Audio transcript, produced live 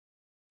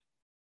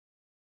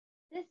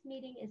This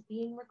meeting is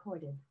being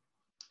recorded.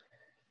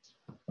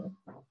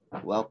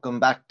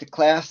 Welcome back to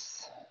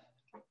class.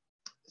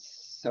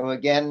 So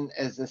again,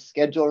 as a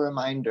schedule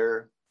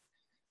reminder,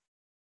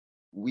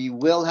 we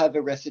will have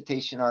a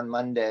recitation on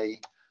Monday.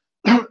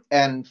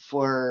 And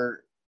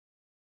for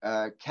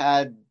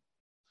CAD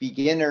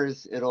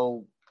beginners,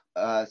 it'll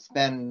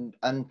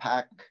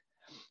unpack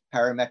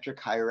parametric,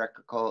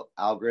 hierarchical,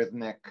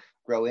 algorithmic,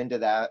 grow into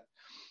that,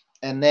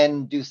 and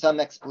then do some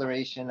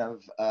exploration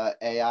of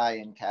AI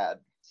in CAD.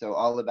 So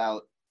all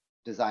about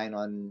design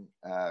on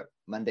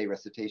Monday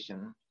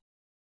recitation.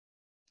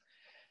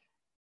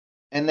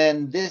 And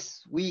then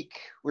this week,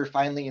 we're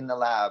finally in the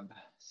lab.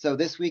 So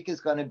this week is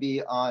going to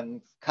be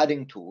on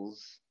cutting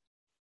tools.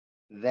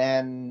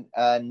 Then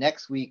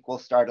next week, we'll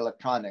start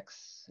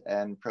electronics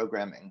and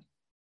programming.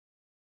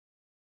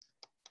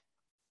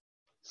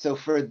 So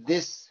for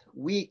this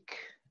week,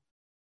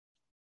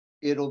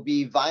 it'll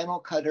be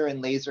vinyl cutter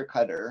and laser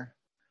cutter.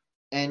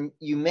 And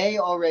you may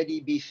already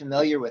be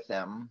familiar with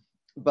them,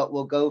 but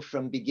we'll go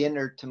from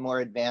beginner to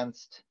more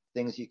advanced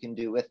things you can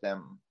do with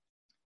them.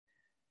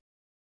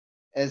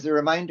 As a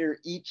reminder,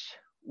 each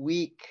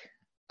week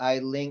I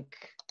link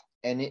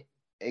an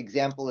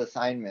example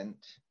assignment.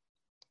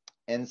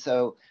 And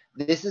so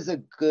this is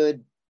a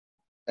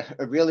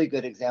really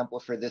good example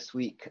for this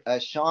week.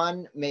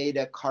 Sean made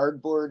a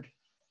cardboard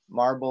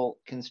marble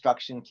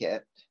construction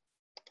kit.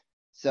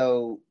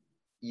 So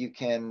you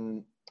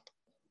can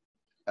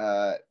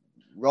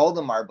roll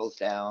the marbles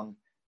down,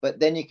 but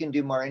then you can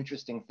do more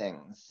interesting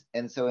things.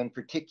 And so in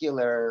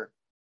particular,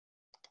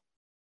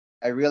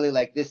 I really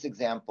like this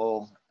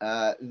example.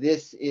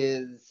 This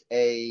is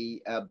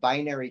a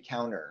binary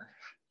counter.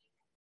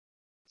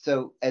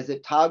 So as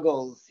it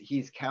toggles,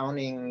 he's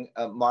counting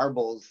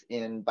marbles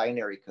in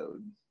binary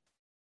code.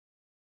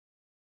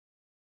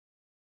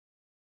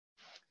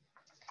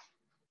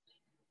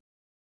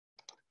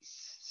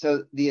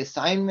 So the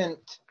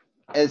assignment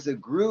as a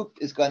group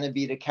is going to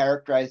be to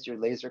characterize your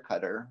laser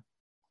cutter.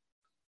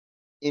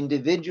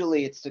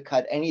 Individually, it's to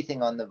cut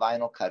anything on the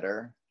vinyl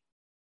cutter.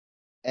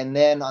 And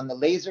then on the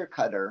laser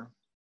cutter,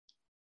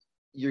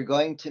 you're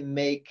going to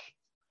make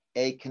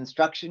a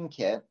construction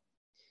kit.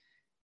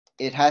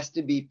 It has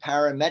to be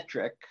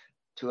parametric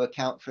to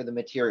account for the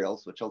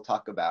materials, which I'll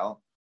talk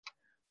about.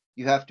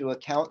 You have to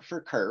account for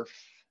kerf,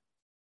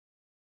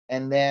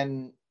 and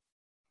then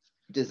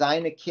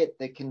design a kit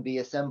that can be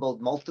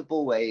assembled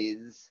multiple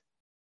ways.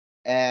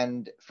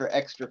 And for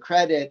extra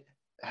credit,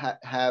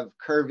 have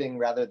curving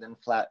rather than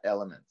flat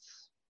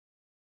elements.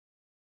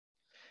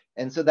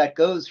 And so that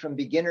goes from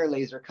beginner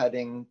laser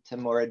cutting to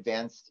more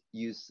advanced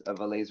use of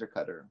a laser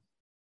cutter.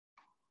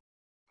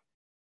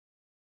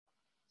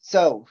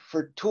 So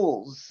for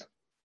tools,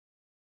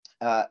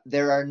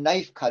 there are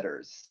knife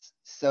cutters.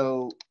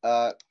 So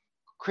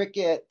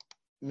Cricut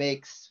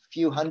makes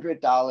few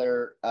 $100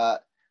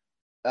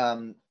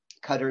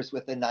 cutters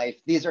with a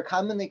knife. These are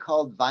commonly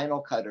called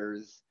vinyl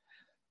cutters,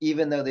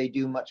 even though they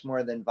do much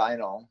more than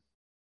vinyl.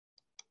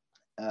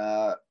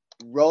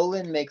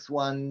 Roland makes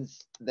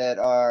ones that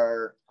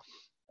are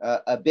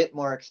a bit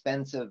more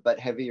expensive, but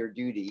heavier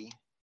duty.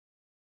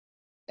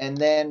 And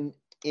then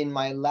in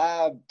my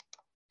lab,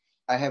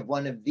 I have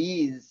one of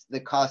these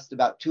that costs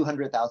about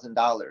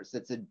 $200,000.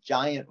 It's a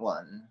giant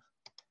one.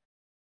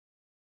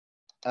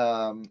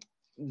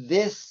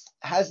 This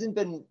hasn't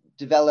been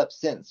developed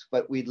since,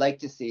 but we'd like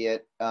to see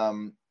it.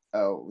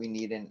 Oh, we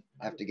needn't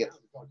have to get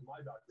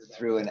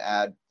through an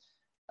ad.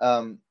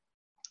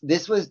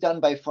 This was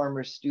done by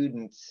former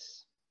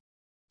students.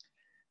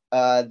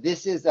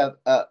 This is a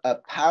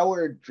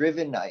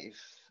power-driven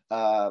knife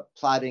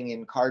plotting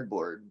in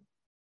cardboard.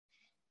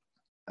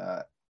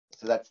 So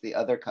that's the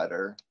other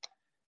cutter.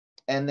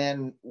 And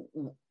then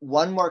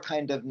one more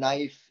kind of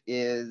knife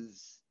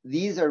is,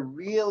 these are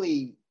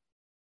really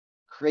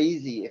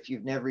crazy if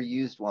you've never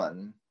used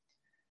one.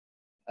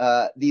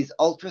 These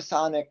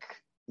ultrasonic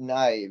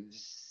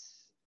knives,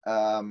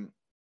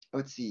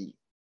 let's see,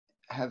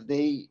 have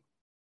they,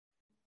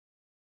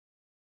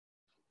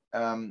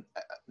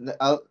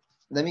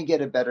 let me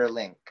get a better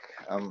link.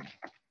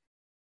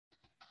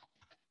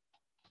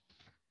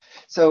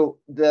 So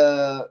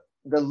the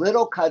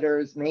little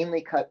cutters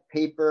mainly cut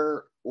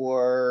paper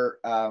or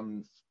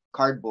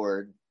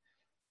cardboard,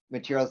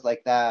 materials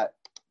like that.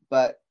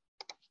 But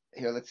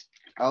here,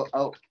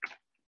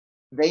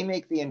 they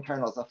make the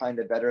internals. I'll find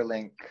a better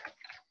link.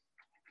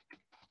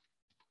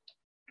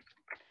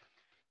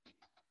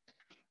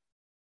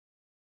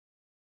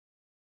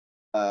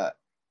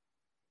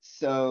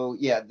 So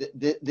yeah,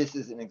 this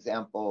is an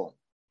example.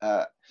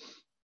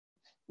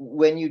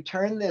 When you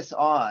turn this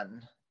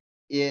on,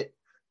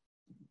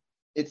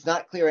 it's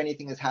not clear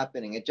anything is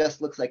happening. It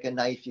just looks like a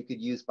knife you could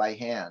use by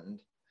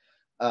hand,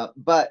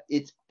 but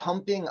it's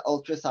pumping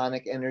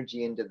ultrasonic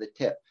energy into the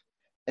tip.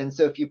 And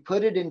so if you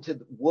put it into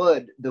the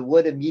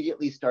wood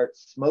immediately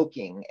starts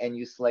smoking and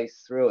you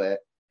slice through it.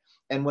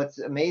 And what's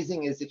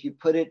amazing is if you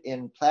put it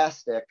in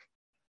plastic,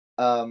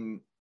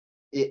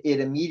 it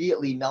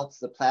immediately melts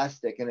the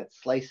plastic and it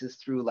slices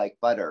through like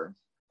butter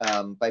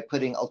by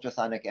putting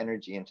ultrasonic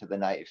energy into the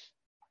knife.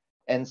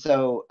 And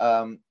so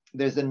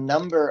there's a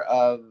number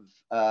of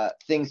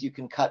things you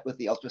can cut with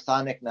the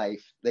ultrasonic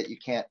knife that you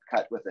can't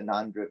cut with a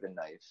non-driven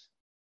knife.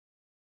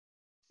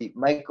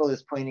 Michael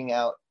is pointing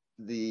out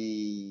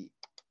the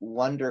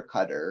Wonder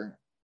Cutter.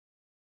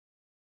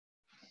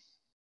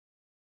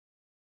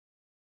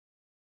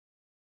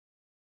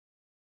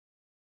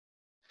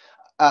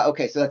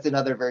 Okay, so that's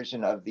another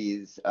version of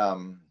these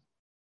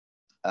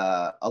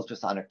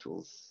ultrasonic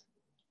tools.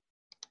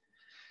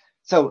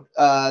 So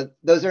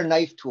those are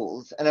knife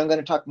tools, and I'm going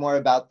to talk more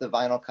about the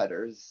vinyl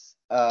cutters.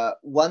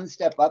 One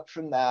step up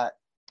from that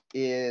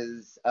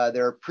is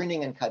there are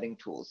printing and cutting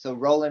tools. So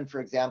Roland, for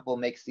example,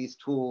 makes these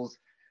tools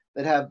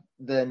that have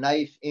the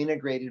knife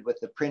integrated with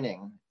the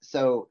printing.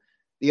 So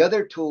the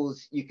other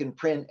tools you can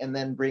print and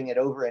then bring it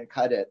over and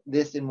cut it.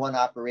 This in one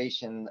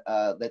operation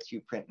lets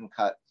you print and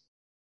cut.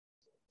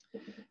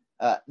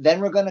 Then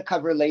we're going to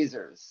cover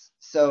lasers.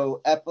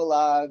 So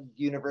Epilog,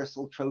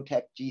 Universal,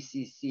 Trotec,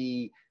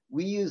 GCC,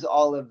 we use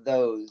all of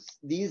those.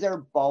 These are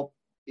bulk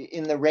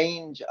in the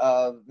range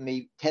of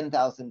maybe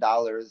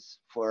 $10,000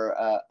 for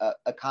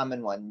a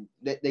common one.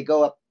 They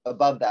go up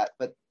above that,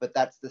 but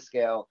that's the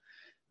scale.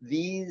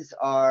 These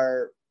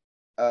are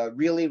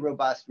really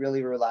robust,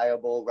 really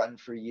reliable, run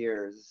for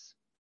years.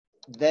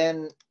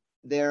 Then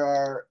there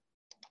are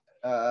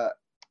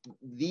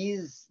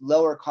these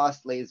lower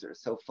cost lasers,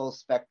 so full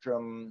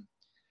spectrum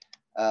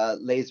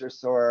laser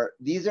soar.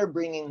 These are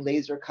bringing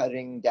laser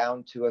cutting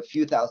down to a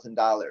few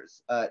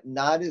 $1,000s.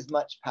 Not as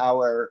much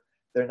power,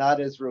 they're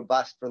not as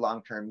robust for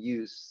long-term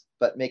use,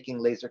 but making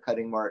laser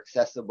cutting more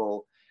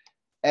accessible.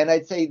 And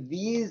I'd say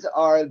these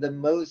are the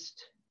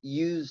most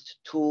used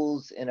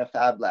tools in a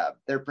fab lab.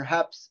 They're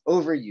perhaps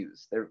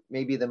overused. They're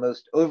maybe the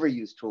most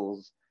overused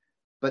tools,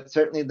 but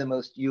certainly the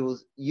most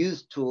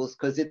used tools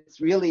because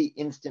it's really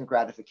instant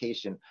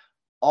gratification.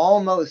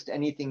 Almost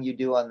anything you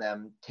do on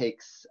them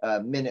takes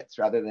minutes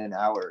rather than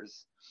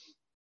hours.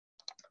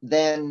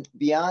 Then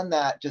beyond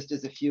that, just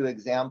as a few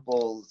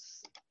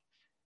examples,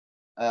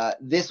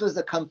 this was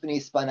a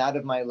company spun out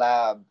of my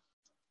lab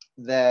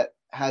that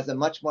has a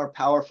much more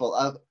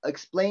powerful,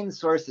 explained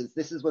sources.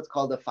 This is what's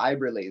called a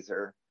fiber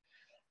laser.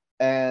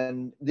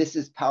 And this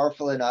is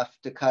powerful enough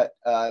to cut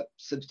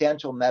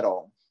substantial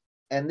metal.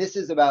 And this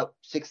is about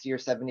 $60,000 or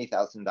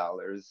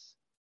 $70,000.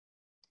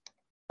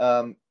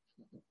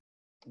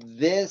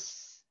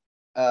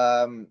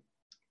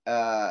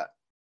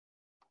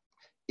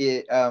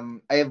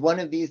 I have one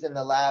of these in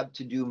the lab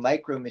to do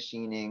micro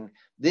machining.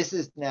 This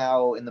is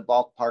now in the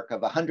ballpark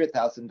of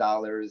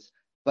 $100,000,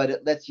 but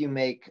it lets you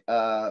make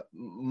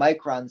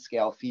micron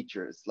scale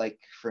features like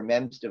for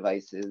MEMS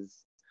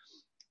devices.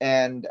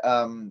 And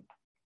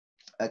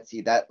let's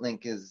see, that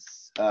link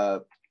is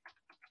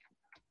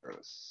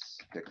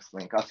fix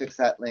link. I'll fix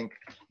that link.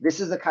 This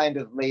is a kind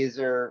of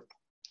laser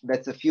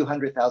that's a few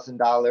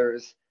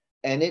 $100,000,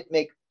 and it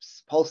makes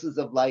pulses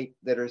of light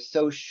that are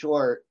so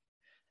short.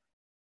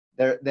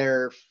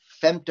 They're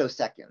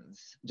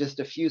femtoseconds, just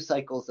a few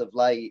cycles of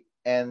light,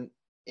 and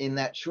in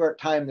that short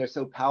time, they're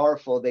so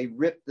powerful they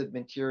rip the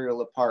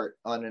material apart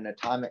on an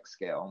atomic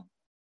scale.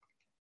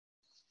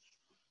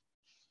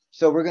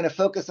 So we're going to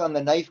focus on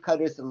the knife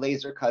cutters and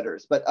laser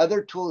cutters, but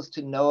other tools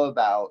to know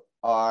about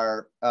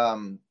are,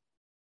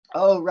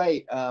 oh,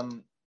 right.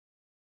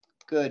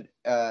 Good.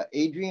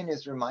 Adrian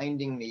is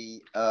reminding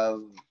me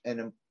of an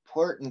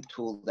important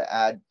tool to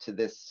add to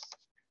this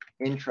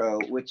intro,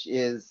 which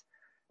is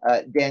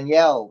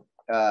Danielle,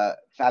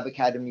 Fab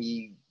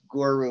Academy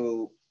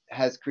guru,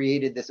 has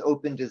created this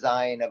open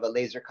design of a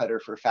laser cutter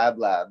for Fab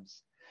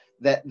Labs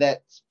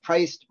that's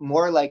priced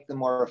more like the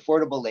more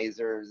affordable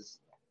lasers,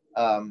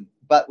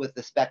 but with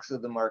the specs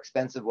of the more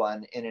expensive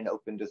one in an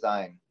open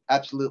design.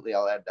 Absolutely,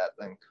 I'll add that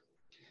link.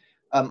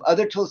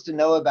 Other tools to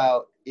know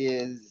about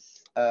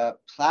is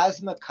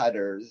plasma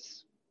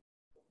cutters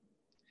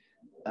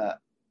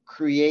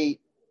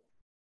create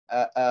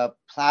a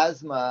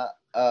plasma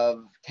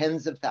of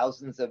tens of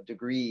thousands of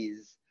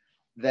degrees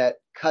that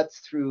cuts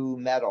through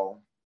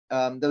metal.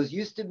 Those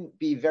used to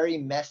be very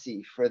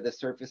messy for the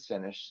surface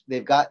finish.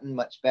 They've gotten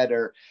much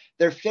better.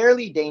 They're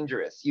fairly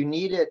dangerous. You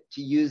need it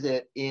to use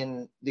it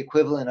in the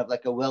equivalent of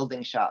like a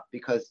welding shop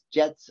because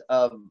jets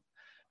of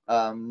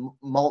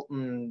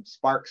molten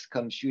sparks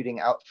come shooting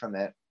out from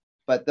it,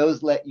 but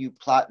those let you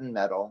platen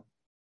metal.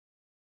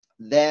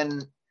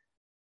 Then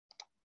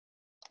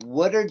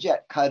water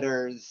jet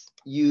cutters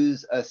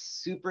use a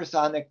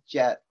supersonic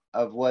jet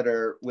of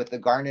water with a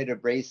garnet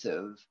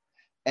abrasive,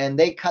 and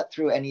they cut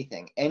through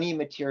anything, any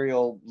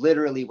material,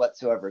 literally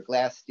whatsoever,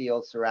 glass,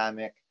 steel,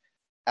 ceramic,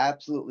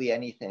 absolutely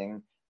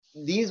anything.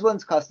 These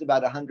ones cost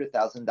about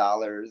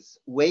 $100,000.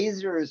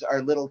 Wazers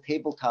are little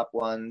tabletop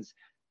ones.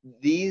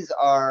 These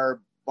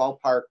are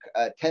ballpark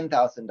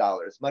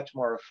 $10,000, much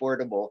more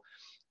affordable.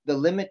 The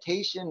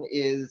limitation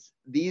is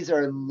these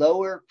are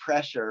lower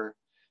pressure,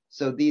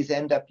 so these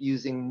end up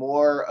using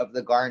more of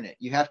the garnet.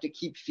 You have to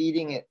keep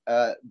feeding it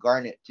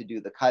garnet to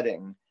do the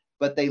cutting,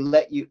 but they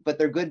let you, but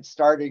they're good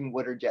starting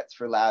water jets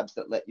for labs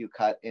that let you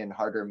cut in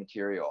harder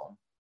material.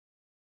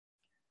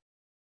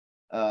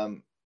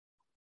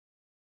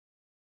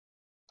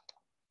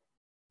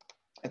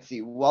 let's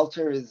see,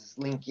 Walter is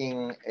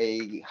linking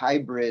a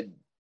hybrid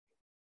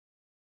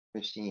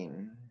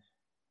machine.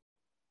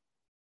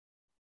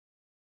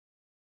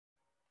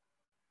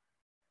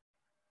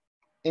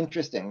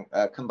 Interesting,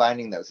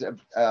 combining those.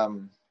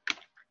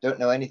 Don't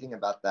know anything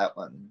about that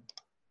one.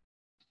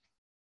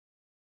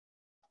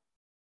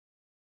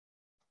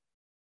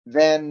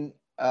 Then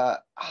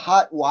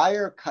hot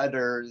wire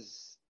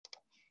cutters.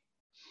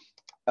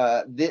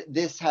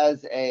 This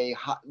has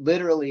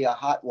literally a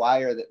hot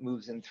wire that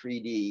moves in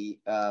 3D.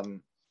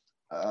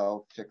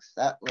 I'll fix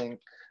that link.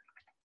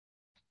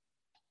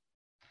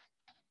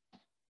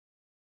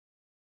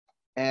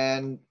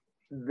 And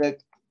the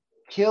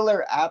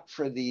killer app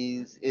for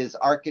these is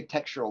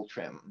architectural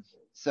trim.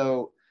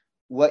 So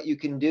what you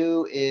can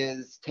do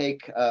is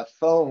take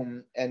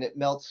foam and it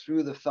melts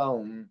through the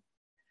foam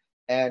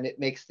and it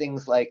makes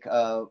things like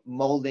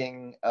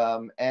molding,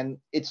 and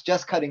it's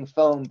just cutting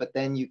foam, but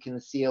then you can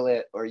seal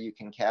it or you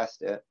can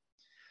cast it.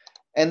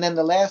 And then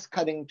the last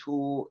cutting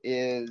tool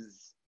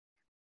is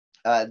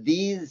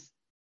these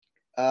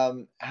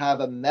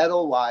have a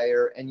metal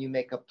wire and you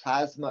make a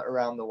plasma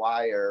around the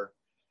wire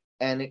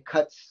and it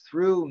cuts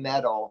through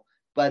metal,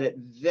 but at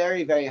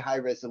very, very high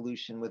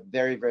resolution with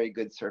very, very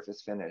good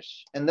surface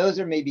finish. And those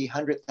are maybe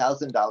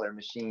 $100,000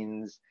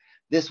 machines.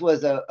 This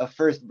was a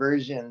first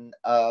version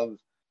of,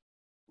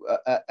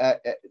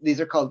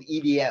 these are called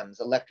EDMs,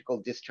 electrical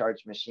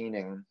discharge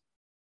machining.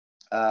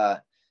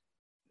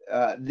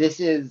 This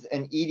is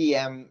an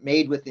EDM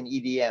made with an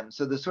EDM.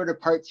 So the sort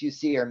of parts you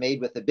see are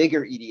made with a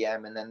bigger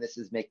EDM, and then this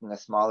is making a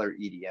smaller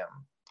EDM.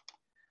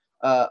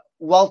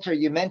 Walter,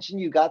 you mentioned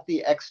you got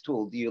the X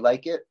tool. Do you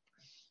like it?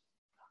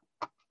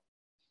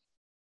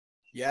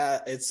 Yeah,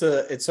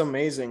 it's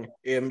amazing.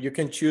 You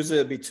can choose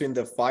it between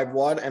the 5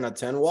 watt and a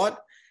 10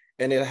 watt,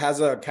 and it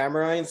has a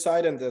camera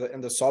inside, and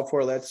the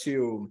software lets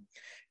you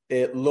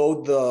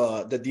load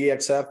the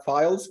DXF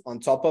files on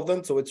top of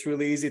them. So it's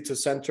really easy to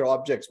center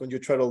objects when you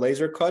try to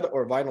laser cut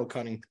or vinyl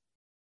cutting.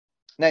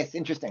 Nice,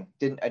 interesting.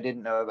 I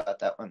didn't know about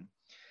that one.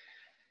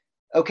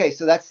 Okay,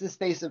 so that's the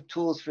space of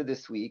tools for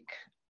this week.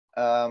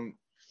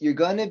 You're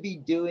going to be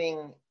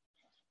doing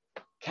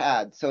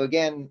CAD. So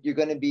again, you're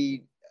going to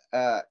be,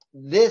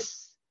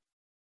 this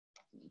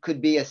could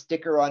be a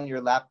sticker on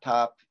your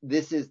laptop.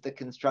 This is the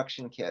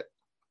construction kit.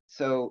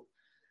 So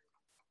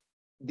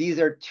these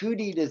are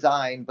 2D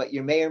design, but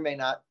you may or may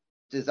not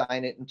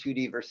design it in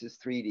 2D versus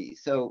 3D.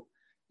 So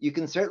you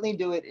can certainly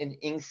do it in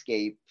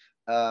Inkscape.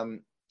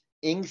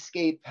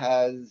 Inkscape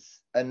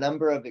has a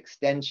number of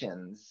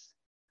extensions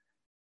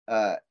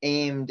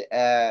aimed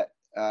at,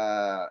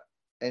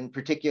 in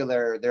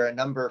particular, there are a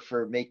number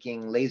for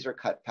making laser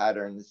cut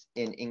patterns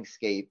in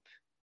Inkscape.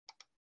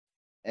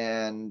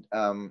 And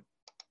oh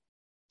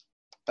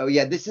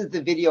yeah, this is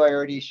the video I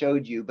already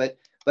showed you, but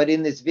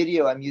in this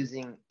video, I'm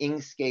using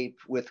Inkscape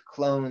with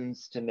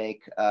clones to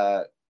make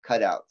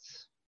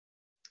cutouts.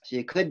 So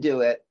you could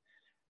do it.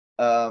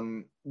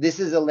 This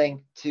is a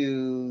link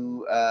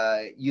to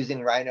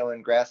using Rhino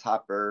and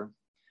Grasshopper.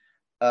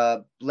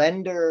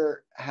 Blender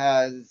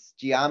has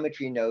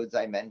geometry nodes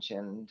I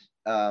mentioned.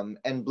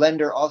 And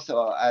Blender also,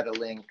 I'll add a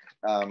link.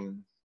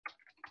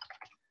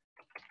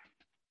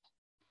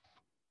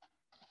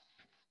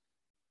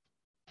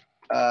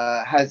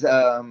 Has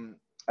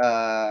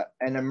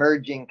an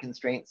emerging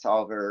constraint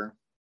solver.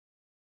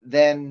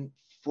 Then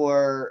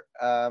for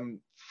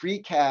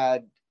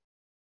FreeCAD,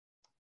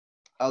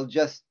 I'll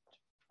just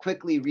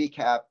quickly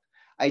recap.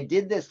 I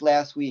did this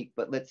last week,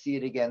 but let's see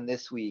it again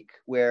this week,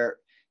 where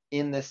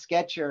in the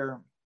sketcher,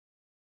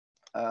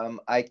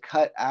 I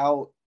cut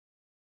out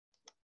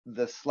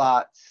the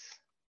slots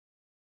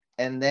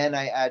and then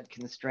I add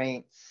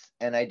constraints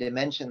and I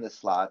dimension the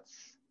slots.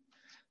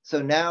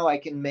 So now I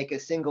can make a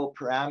single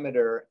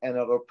parameter and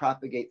it'll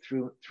propagate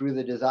through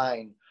the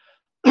design.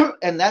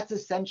 And that's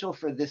essential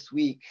for this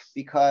week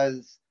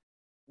because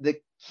the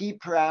key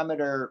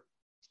parameter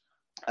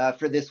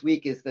for this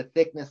week is the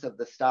thickness of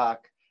the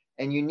stock.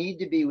 And you need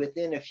to be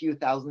within a few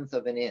thousandths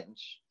of an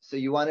inch. So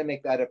you want to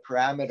make that a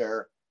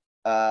parameter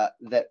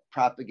that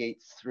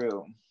propagates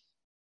through.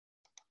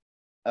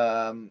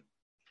 Let's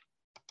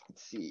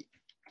see.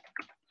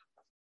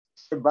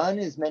 Serban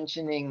is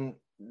mentioning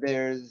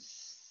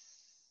there's,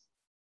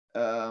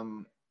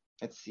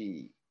 let's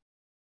see.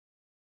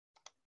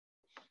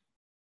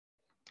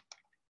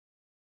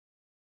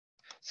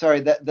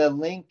 Sorry, the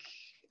link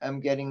I'm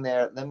getting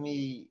there.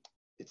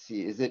 Let's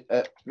see, is it,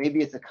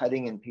 maybe it's a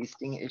cutting and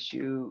pasting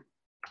issue.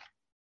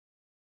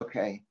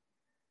 Okay.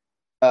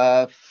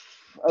 Oh,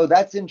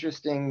 that's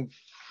interesting.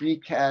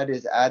 FreeCAD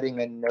is adding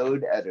a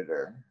node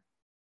editor.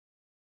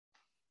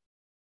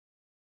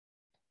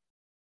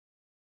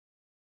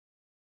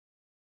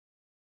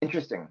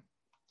 Interesting.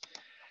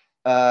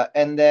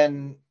 And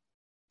then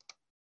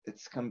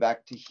let's come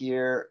back to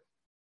here.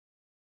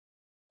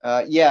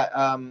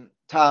 Yeah,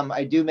 Tom,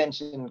 I do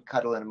mention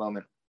Cuddle in a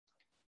moment.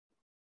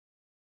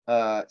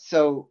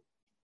 So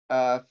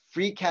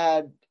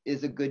FreeCAD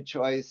is a good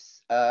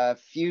choice.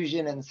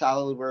 Fusion and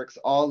SolidWorks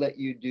all let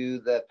you do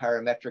the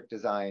parametric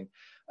design.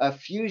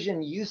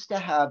 Fusion used to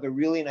have a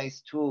really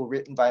nice tool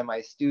written by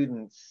my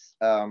students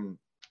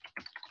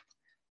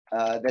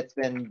that's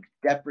been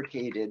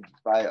deprecated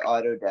by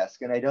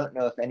Autodesk, and I don't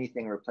know if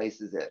anything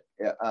replaces it.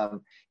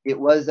 It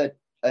was a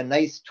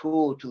nice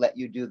tool to let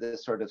you do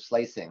this sort of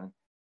slicing,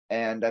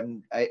 and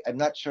I'm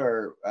not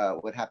sure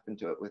what happened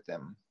to it with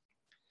them.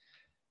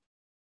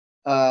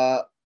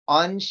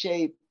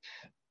 Onshape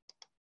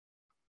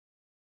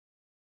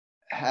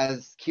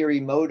has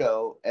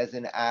Kirimoto as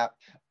an app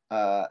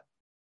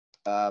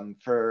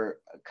for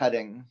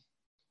cutting.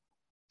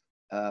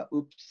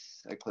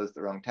 Oops, I closed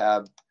the wrong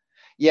tab.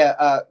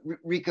 Yeah,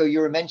 Rico, you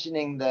were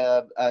mentioning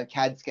the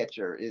CAD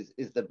Sketcher is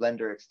the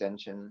Blender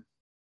extension.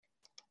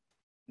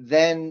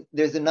 Then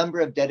there's a number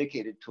of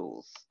dedicated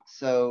tools.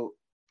 So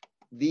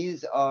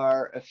these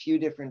are a few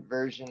different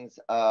versions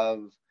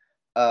of,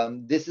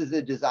 this is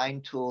a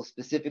design tool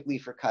specifically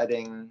for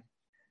cutting.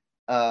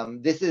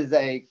 This is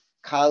a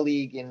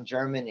colleague in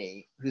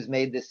Germany who's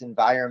made this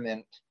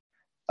environment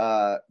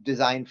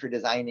designed for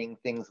designing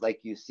things like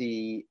you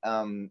see.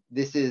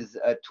 This is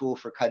a tool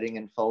for cutting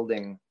and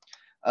folding.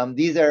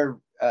 These are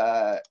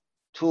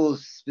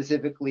tools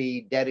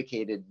specifically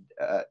dedicated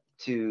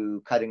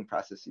to cutting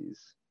processes.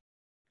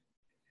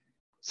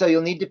 So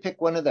you'll need to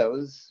pick one of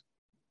those.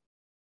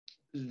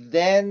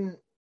 Then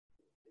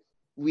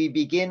we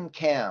begin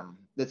CAM.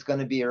 That's going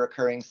to be a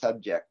recurring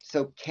subject.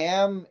 So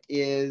CAM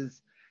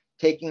is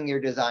taking your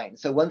design.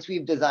 So once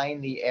we've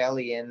designed the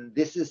alien,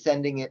 this is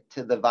sending it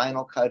to the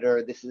vinyl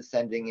cutter. This is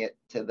sending it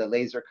to the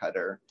laser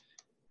cutter.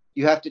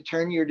 You have to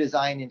turn your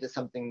design into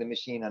something the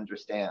machine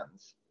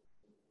understands.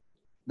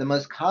 The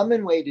most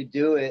common way to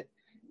do it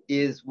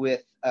is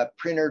with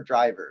printer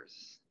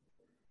drivers.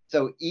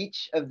 So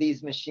each of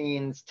these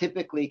machines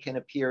typically can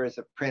appear as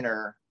a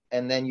printer,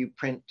 and then you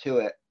print to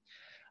it.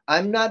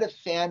 I'm not a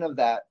fan of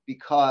that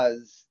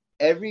because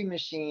every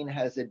machine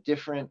has a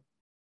different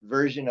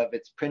version of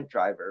its print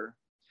driver.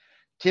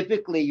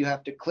 Typically, you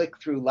have to click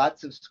through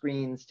lots of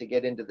screens to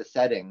get into the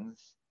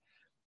settings.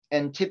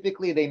 And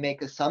typically, they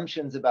make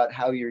assumptions about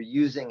how you're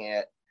using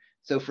it.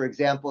 So for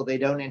example, they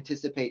don't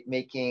anticipate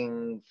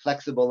making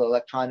flexible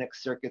electronic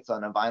circuits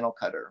on a vinyl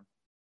cutter.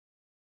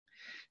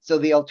 So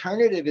the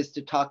alternative is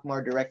to talk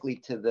more directly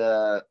to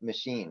the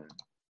machine.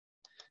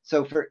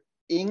 So for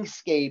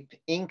Inkscape,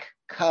 Ink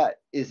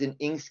Cut is an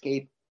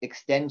Inkscape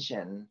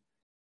extension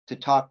to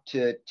talk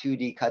to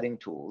 2D cutting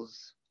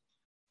tools.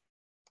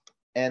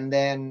 And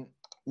then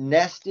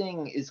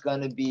nesting is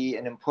going to be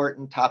an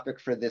important topic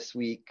for this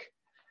week.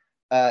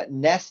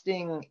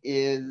 Nesting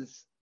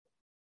is,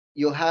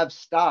 you'll have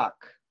stock,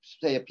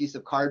 say a piece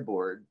of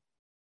cardboard.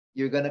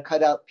 You're going to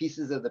cut out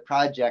pieces of the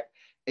project,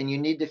 and you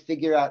need to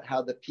figure out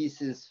how the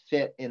pieces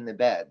fit in the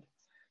bed.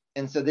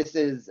 And so this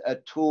is a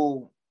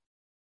tool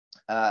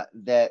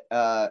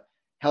that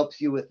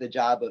helps you with the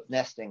job of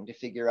nesting to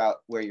figure out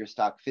where your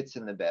stock fits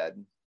in the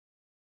bed.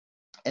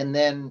 And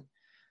then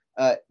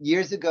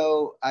years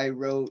ago, I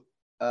wrote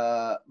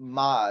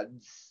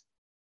mods.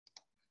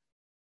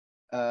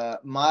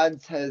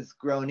 Mods has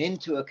grown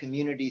into a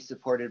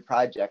community-supported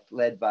project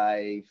led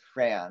by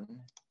Fran.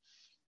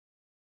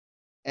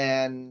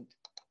 And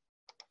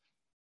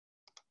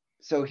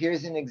so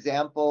here's an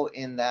example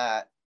in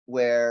that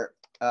where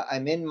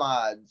I'm in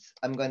mods.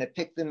 I'm going to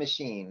pick the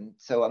machine.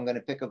 So I'm going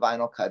to pick a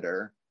vinyl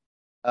cutter.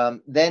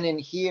 Then in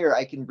here,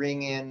 I can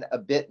bring in a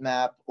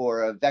bitmap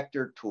or a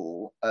vector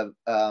tool of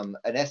an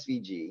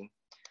SVG.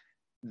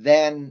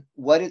 Then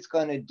what it's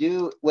going to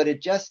do, what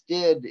it just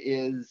did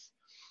is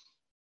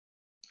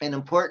an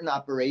important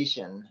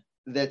operation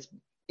that's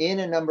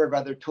in a number of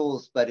other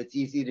tools, but it's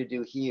easy to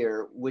do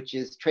here, which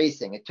is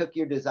tracing. It took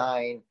your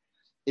design,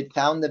 it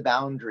found the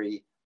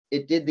boundary,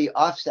 it did the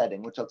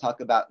offsetting, which I'll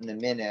talk about in a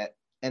minute,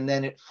 and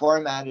then it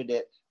formatted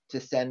it to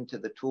send to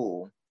the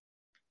tool.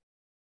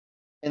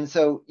 And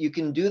so you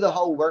can do the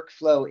whole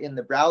workflow in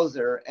the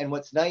browser. And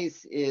what's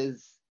nice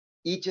is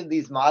each of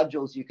these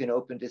modules you can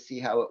open to see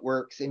how it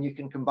works. And you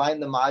can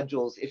combine the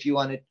modules. If you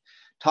want to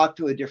talk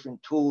to a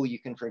different tool, you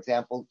can, for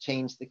example,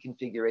 change the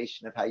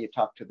configuration of how you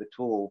talk to the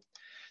tool.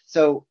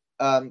 So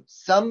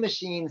some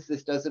machines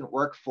this doesn't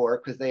work for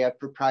because they have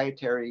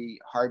proprietary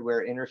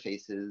hardware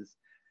interfaces.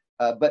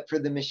 But for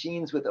the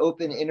machines with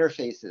open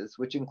interfaces,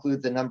 which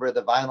includes a number of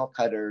the vinyl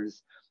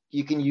cutters,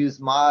 you can use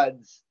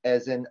mods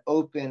as an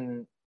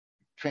open,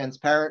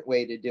 transparent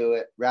way to do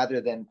it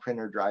rather than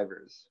printer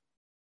drivers.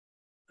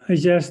 I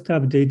just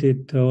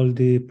updated all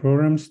the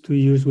programs to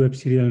use Web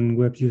Serial and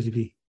Web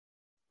USB.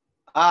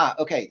 Ah,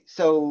 okay.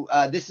 So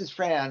this is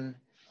Fran,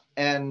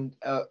 and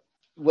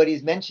what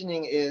he's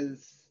mentioning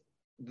is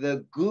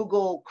the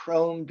Google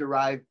Chrome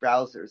derived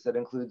browsers that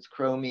includes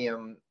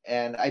Chromium,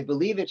 and I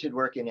believe it should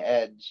work in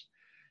Edge,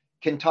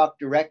 can talk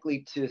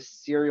directly to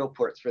serial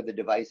ports for the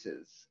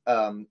devices.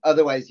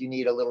 Otherwise, you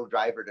need a little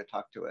driver to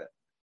talk to it.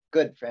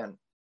 Good, Fran.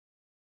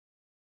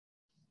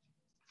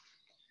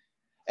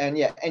 And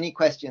yeah, any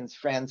questions,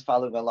 Fran's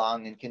following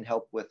along and can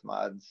help with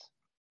mods.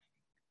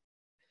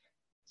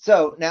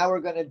 So now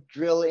we're going to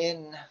drill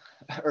in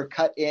or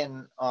cut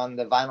in on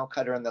the vinyl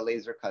cutter and the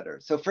laser cutter.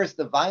 So first,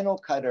 the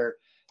vinyl cutter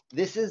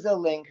this is a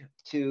link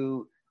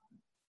to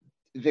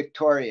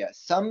Victoria.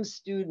 Some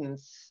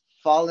students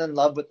fall in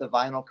love with the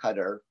vinyl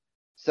cutter.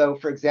 So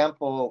for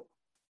example,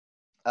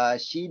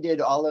 she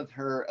did all of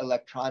her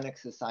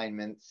electronics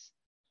assignments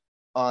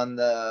on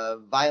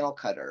the vinyl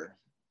cutter.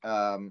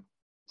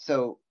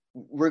 So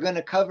we're going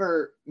to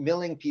cover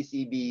milling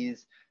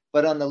PCBs,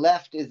 but on the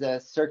left is a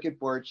circuit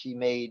board she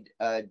made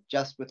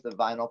just with the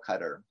vinyl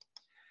cutter.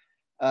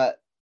 The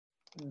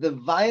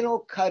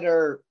vinyl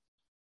cutter,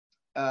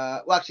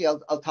 well, actually,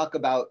 I'll talk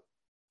about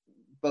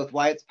both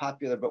why it's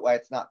popular, but why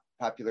it's not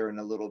popular in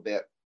a little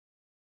bit.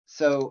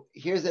 So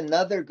here's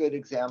another good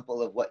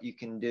example of what you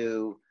can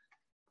do.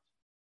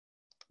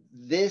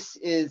 This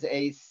is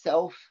a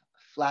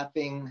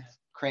self-flapping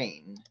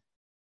crane.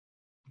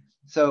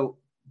 So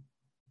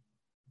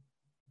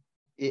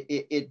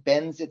it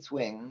bends its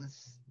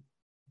wings.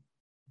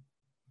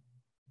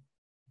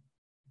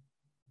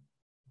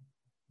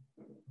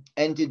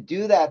 And to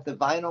do that, the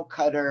vinyl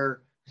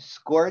cutter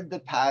scored the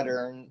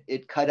pattern,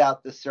 it cut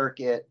out the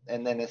circuit,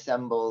 and then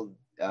assembled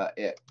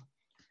it.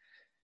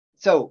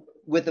 So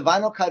with the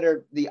vinyl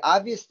cutter, the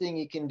obvious thing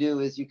you can do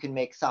is you can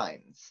make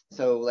signs.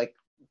 So like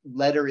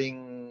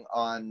lettering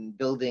on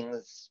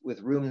buildings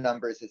with room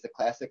numbers is a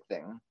classic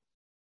thing.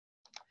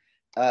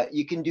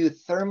 You can do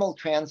thermal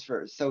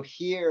transfers. So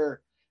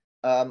here,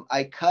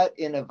 I cut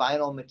in a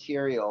vinyl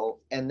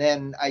material, and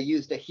then I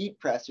used a heat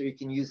press, or you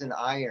can use an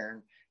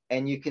iron,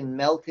 and you can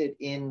melt it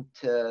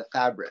into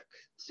fabric.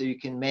 So you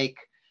can make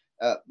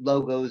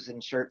logos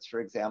and shirts,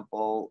 for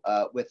example,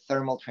 with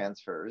thermal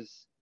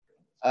transfers.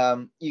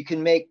 You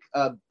can make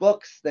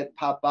books that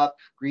pop up,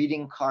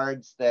 greeting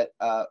cards that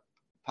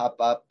pop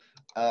up.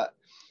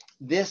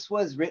 This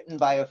was written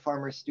by a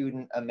former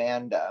student,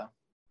 Amanda.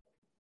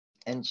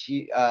 And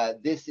she,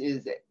 this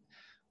is,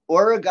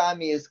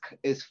 origami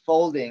is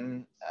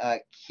folding,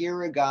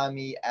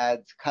 kirigami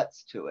adds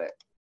cuts to it.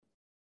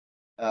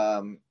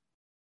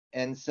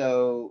 And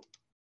so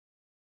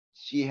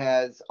she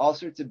has all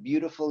sorts of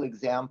beautiful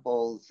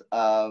examples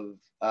of,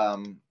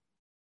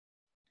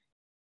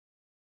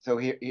 so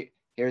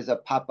here's a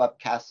pop-up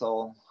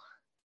castle.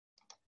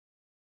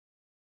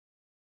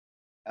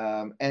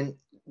 And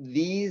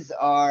these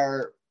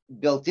are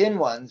built-in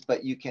ones,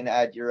 but you can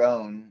add your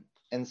own.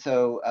 And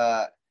so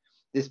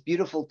this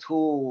beautiful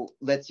tool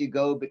lets you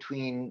go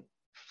between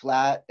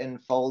flat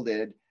and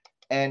folded.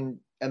 And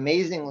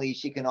amazingly,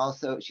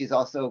 she's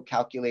also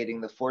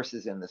calculating the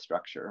forces in the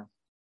structure.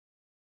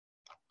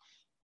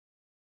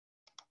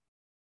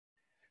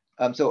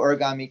 So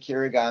origami,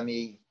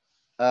 kirigami,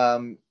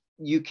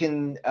 you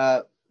can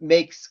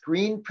make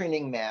screen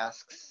printing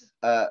masks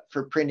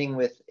for printing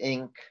with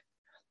ink.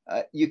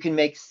 You can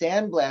make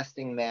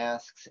sandblasting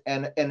masks,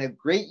 and a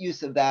great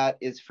use of that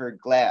is for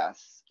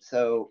glass.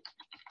 So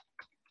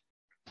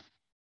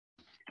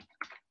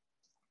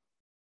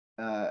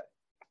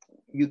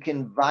you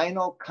can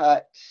vinyl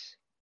cut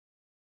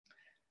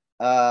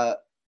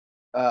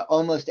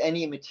almost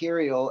any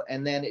material,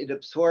 and then it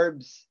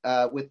absorbs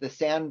with the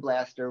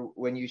sandblaster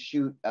when you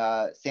shoot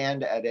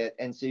sand at it,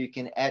 and so you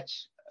can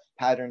etch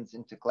patterns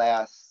into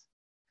glass.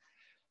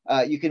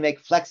 You can make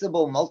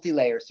flexible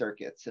multi-layer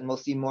circuits, and we'll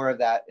see more of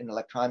that in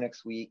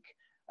Electronics Week.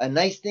 A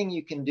nice thing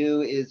you can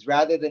do is,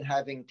 rather than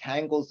having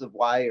tangles of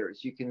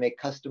wires, you can make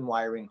custom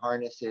wiring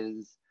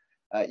harnesses.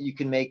 You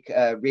can make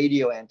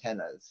radio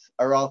antennas,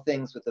 are all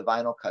things with the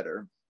vinyl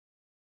cutter.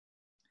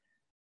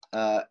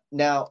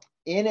 Now,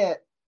 in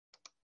it,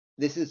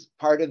 this is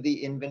part of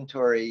the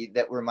inventory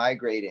that we're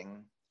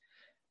migrating.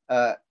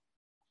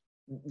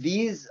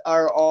 These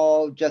are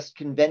all just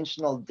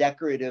conventional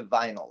decorative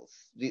vinyls.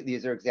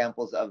 These are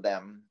examples of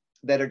them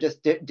that are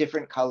just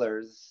different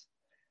colors.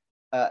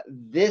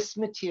 This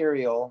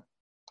material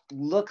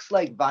looks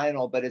like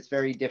vinyl, but it's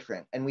very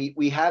different. And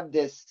we have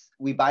this,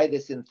 we buy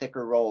this in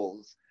thicker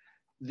rolls.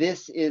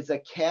 This is a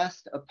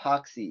cast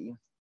epoxy.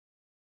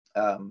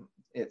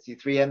 It's the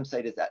 3M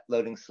site is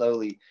loading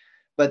slowly,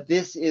 but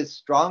this is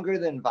stronger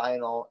than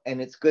vinyl,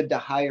 and it's good to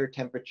higher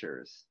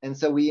temperatures. And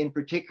so we in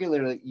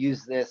particular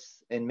use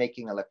this in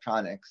making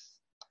electronics.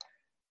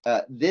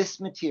 This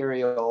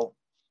material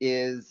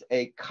is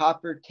a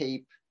copper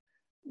tape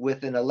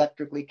with an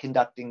electrically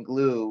conducting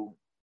glue.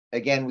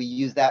 Again, we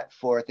use that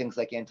for things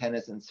like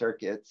antennas and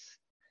circuits.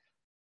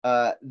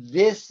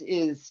 This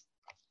is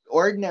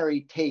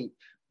ordinary tape,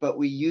 but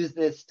we use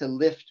this to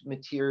lift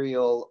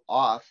material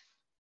off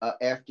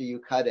after you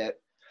cut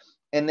it.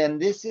 And then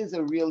this is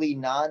a really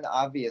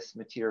non-obvious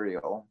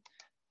material.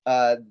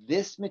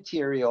 This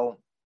material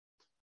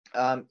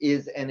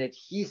is an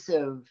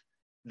adhesive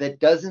that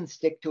doesn't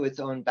stick to its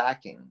own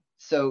backing.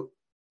 So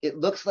it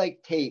looks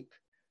like tape,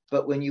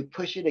 but when you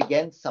push it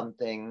against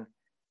something,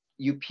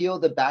 you peel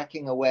the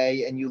backing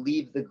away and you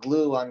leave the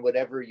glue on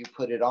whatever you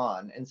put it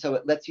on. And so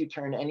it lets you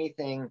turn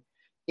anything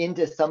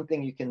into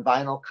something you can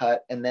vinyl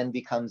cut and then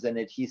becomes an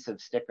adhesive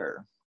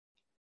sticker.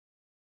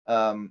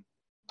 Let's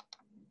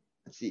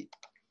see.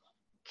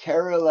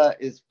 Carola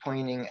is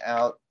pointing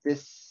out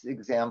this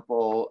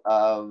example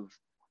of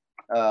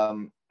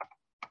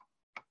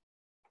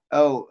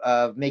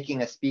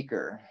making a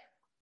speaker.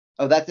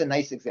 Oh, that's a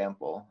nice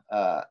example.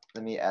 Let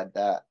me add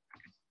that.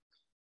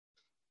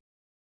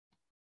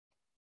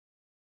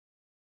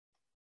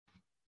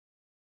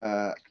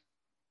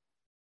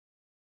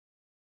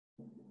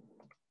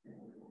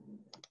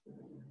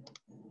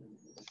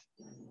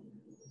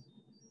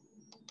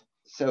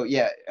 So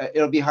yeah,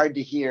 it'll be hard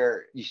to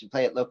hear. You should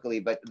play it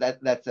locally, but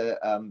that's a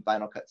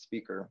vinyl cut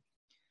speaker.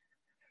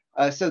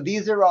 So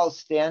these are all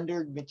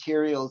standard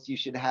materials you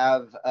should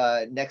have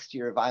next to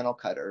your vinyl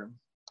cutter.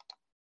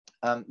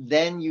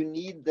 Then you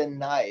need the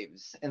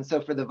knives. And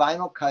so for the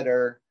vinyl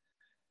cutter,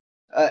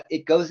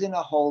 it goes in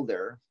a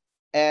holder.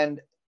 And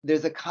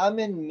there's a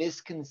common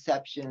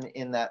misconception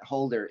in that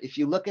holder. If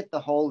you look at the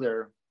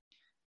holder,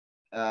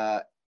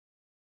 it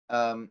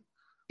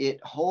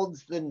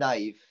holds the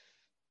knife.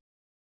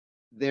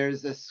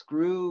 There's a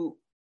screw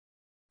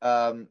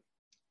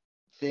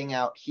thing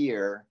out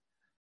here.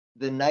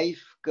 The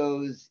knife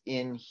goes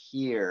in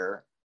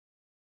here.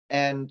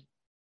 And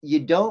you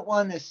don't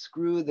want to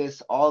screw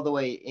this all the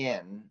way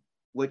in.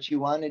 What you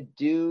want to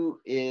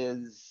do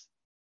is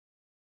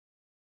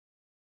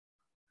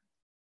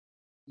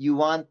you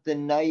want the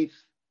knife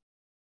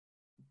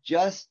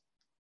just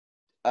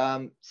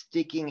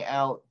sticking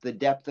out the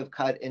depth of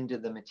cut into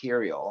the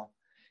material.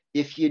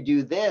 If you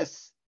do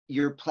this,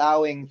 you're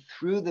plowing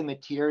through the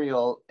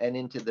material and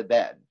into the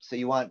bed. So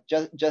you want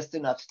just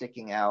enough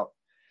sticking out.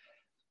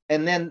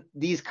 And then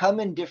these come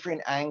in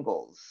different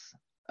angles.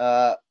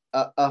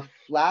 A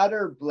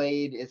flatter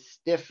blade is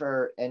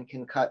stiffer and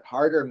can cut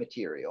harder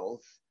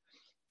materials.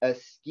 A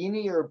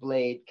skinnier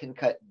blade can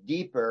cut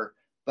deeper,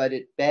 but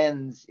it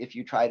bends if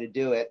you try to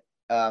do it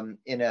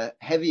in a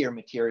heavier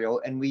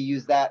material. And we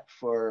use that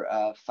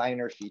for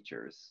finer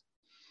features.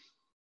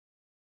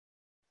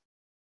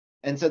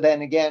 And so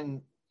then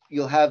again,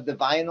 you'll have the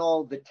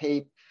vinyl, the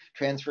tape,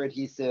 transfer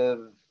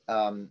adhesive,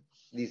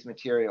 these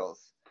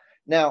materials.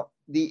 Now,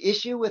 the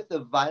issue with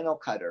the vinyl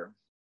cutter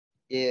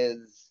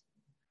is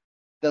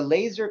the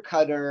laser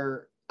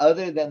cutter,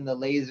 other than the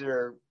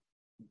laser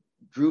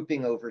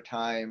drooping over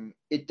time,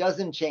 it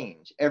doesn't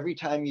change. Every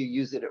time you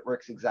use it, it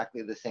works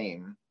exactly the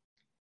same.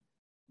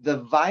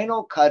 The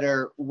vinyl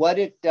cutter, what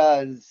it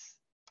does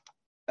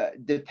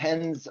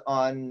depends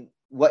on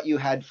what you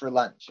had for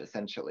lunch,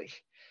 essentially.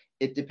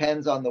 It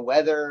depends on the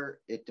weather.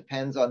 It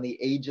depends on the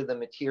age of the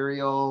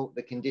material,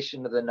 the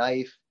condition of the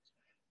knife.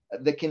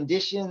 The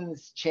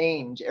conditions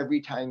change every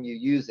time you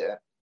use it.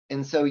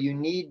 And so you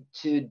need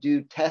to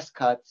do test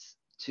cuts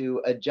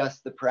to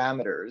adjust the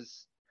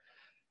parameters.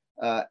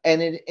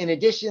 And in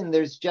addition,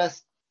 there's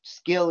just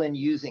skill in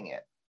using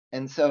it.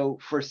 And so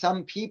for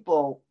some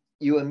people,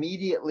 you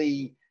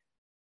immediately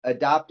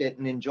adopt it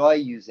and enjoy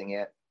using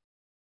it.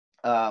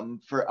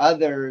 For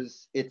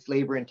others, it's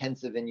labor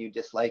intensive and you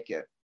dislike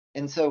it.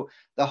 And so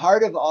the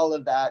heart of all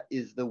of that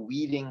is the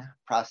weeding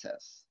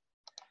process.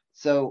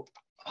 So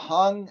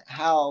Hong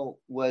Hao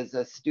was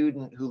a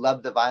student who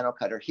loved the vinyl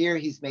cutter. Here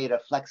he's made a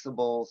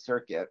flexible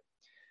circuit.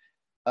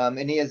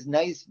 And he has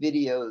nice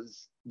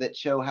videos that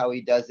show how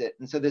he does it.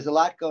 And so there's a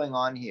lot going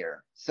on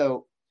here.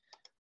 So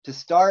to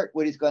start,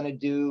 what he's going to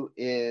do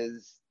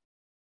is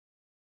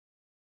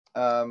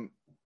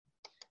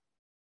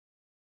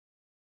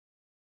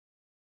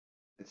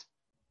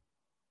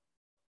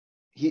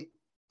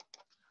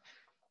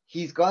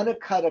he's going to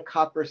cut a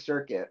copper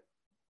circuit,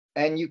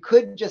 and you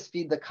could just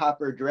feed the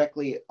copper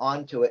directly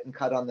onto it and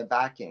cut on the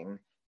backing,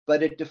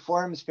 but it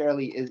deforms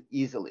fairly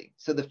easily.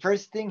 So the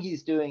first thing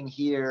he's doing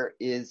here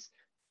is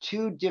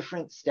 2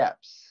 different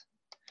steps.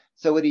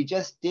 So what he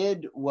just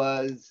did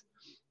was,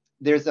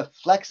 there's a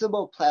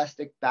flexible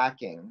plastic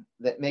backing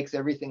that makes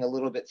everything a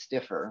little bit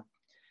stiffer.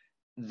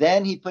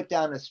 Then he put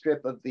down a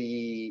strip of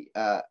the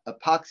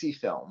epoxy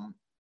film.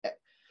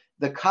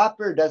 The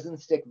copper doesn't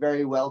stick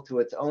very well to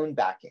its own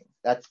backing.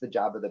 That's the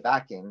job of the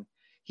backing.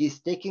 He's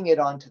sticking it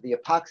onto the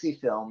epoxy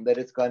film that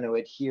it's going to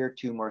adhere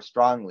to more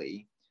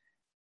strongly.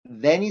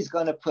 Then he's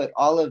going to put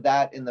all of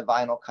that in the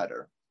vinyl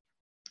cutter.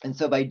 And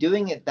so by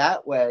doing it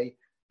that way,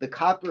 the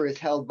copper is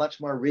held much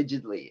more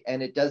rigidly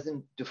and it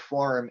doesn't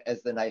deform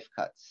as the knife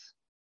cuts.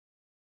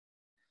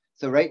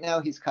 So right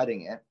now he's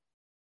cutting it.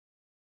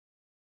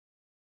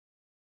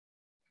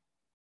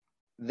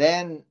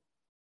 Then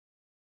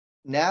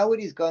now what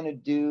he's going to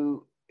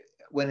do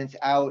when it's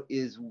out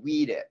is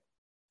weed it.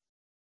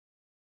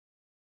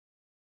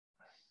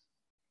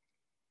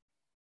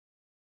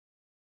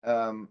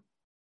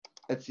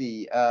 Let's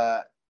see,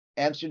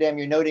 Amsterdam,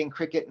 you're noting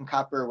cricket and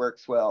copper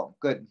works well.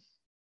 Good.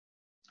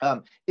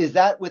 Is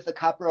that with the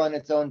copper on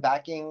its own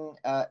backing,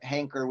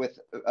 Hank, or with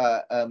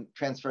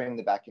transferring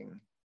the backing?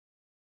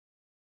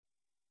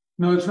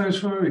 No,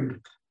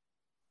 transferring.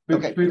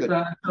 Okay, with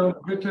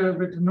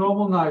the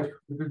normal knife,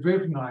 with the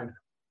driven knife.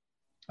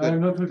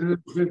 Not with the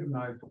driven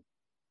knife.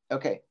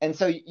 Okay, and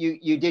so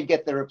you did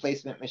get the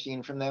replacement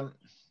machine from them?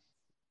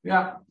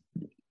 Yeah.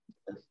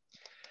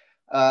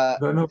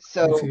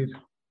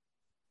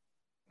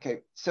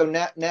 Okay, so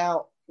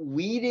now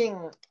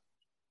weeding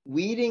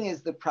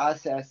is the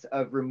process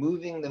of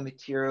removing the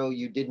material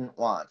you didn't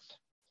want.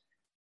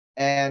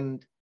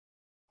 And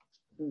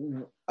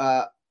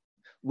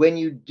When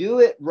you do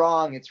it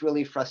wrong, it's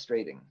really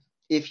frustrating.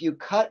 If you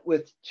cut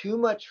with too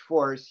much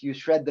force, you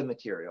shred the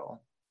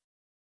material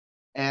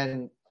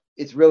and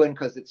it's ruined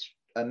because it's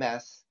a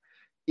mess.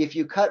 If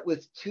you cut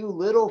with too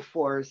little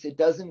force, it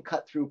doesn't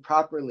cut through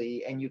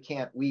properly and you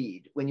can't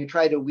weed. When you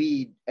try to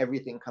weed,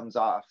 everything comes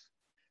off.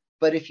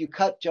 But if you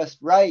cut just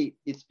right,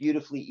 it's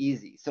beautifully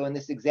easy. So in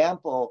this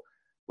example,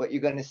 what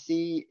you're going to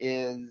see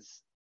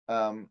is,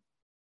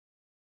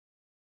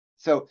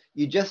 so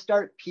you just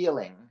start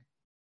peeling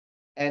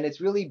and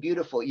it's really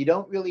beautiful. You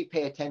don't really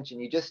pay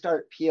attention. You just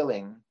start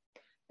peeling.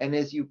 And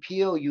as you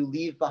peel, you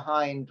leave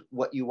behind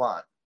what you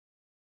want.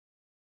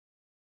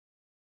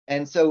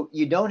 And so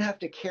you don't have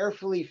to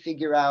carefully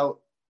figure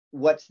out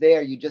what's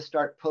there. You just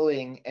start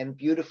pulling and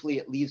beautifully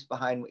it leaves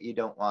behind what you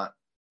don't want.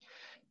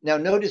 Now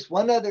notice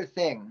one other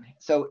thing.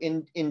 So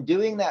in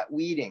doing that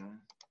weeding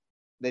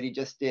that he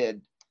just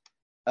did,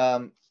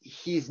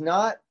 he's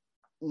not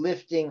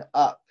lifting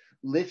up.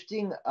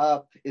 Lifting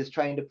up is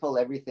trying to pull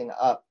everything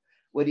up.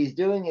 What he's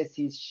doing is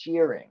he's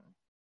shearing.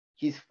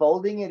 He's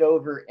folding it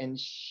over and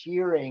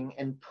shearing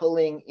and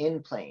pulling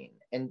in plane.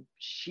 And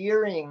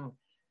shearing,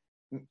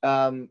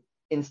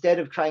 instead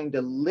of trying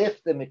to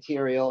lift the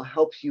material,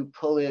 helps you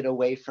pull it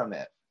away from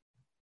it.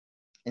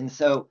 And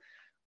so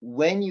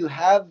when you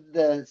have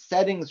the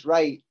settings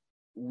right,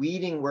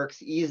 weeding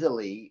works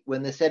easily.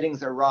 When the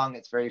settings are wrong,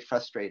 it's very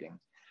frustrating.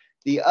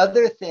 The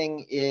other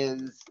thing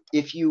is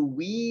if you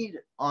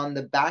weed on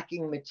the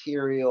backing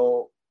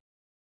material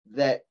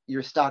that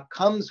your stock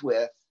comes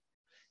with,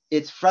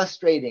 it's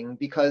frustrating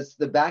because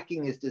the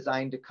backing is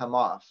designed to come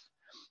off.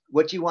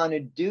 What you want to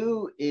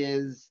do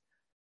is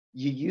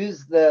you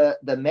use the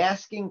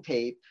masking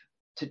tape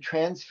to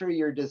transfer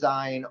your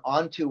design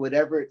onto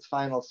whatever its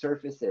final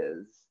surface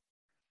is.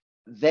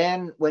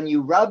 Then when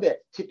you rub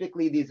it,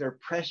 typically these are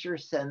pressure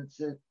set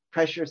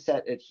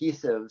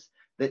adhesives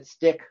that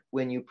stick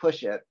when you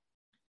push it.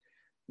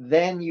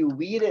 Then you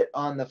weed it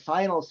on the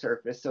final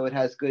surface so it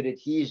has good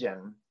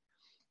adhesion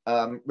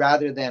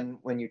rather than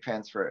when you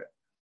transfer it.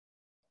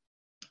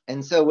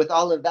 And so with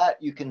all of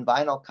that, you can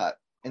vinyl cut.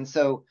 And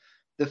so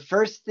the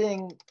first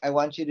thing I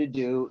want you to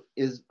do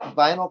is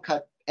vinyl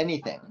cut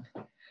anything.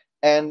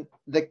 And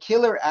the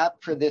killer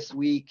app for this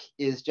week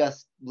is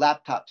just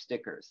laptop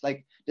stickers.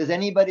 Like, does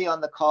anybody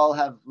on the call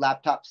have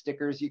laptop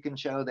stickers you can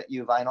show that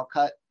you vinyl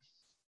cut?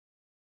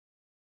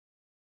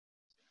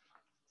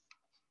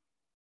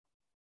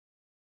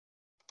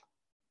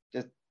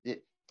 Just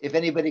if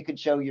anybody could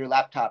show your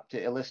laptop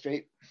to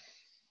illustrate.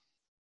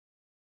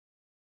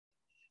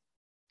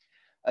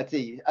 Let's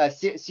see,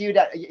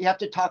 Ciudad, you have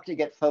to talk to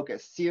get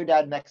focused.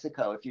 Ciudad,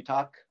 Mexico, if you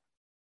talk.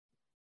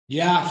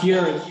 Yeah,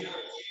 here.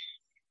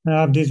 I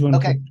have this one.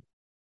 Okay, too.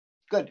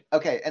 good.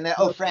 Okay, and then,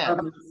 oh,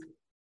 Fran.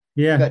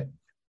 Yeah. Good.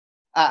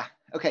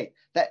 Okay.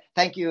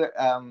 Thank you,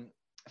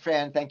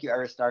 Fran. Thank you,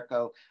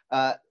 Aristarco.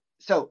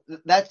 So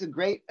that's a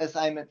great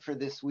assignment for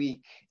this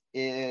week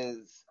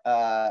is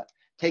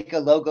take a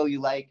logo you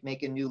like,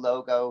 make a new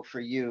logo for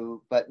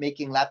you, but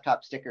making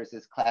laptop stickers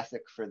is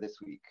classic for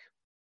this week.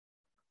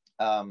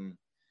 If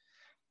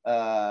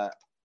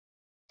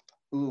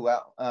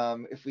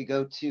we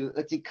go to,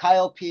 let's see,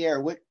 Kyle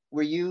Pierre, which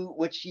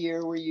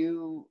year were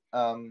you?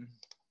 I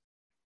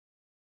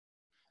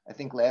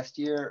think last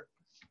year.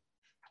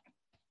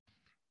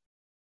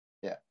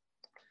 Yeah.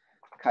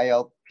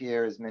 Kyle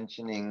Pierre is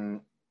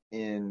mentioning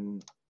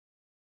in,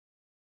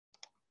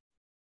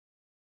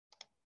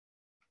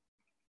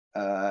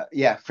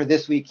 for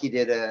this week, he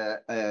did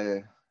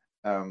a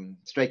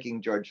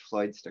striking George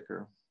Floyd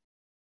sticker.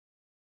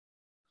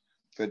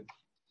 Good.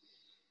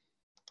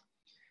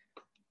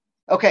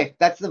 Okay,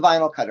 that's the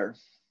vinyl cutter.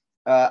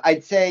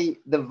 I'd say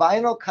the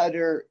vinyl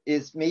cutter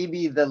is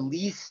maybe the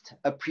least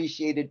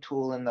appreciated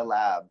tool in the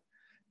lab.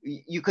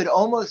 You could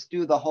almost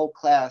do the whole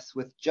class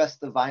with just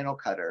the vinyl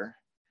cutter,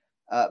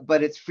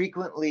 but it's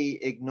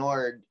frequently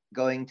ignored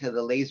going to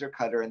the laser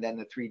cutter and then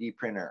the 3D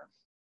printer.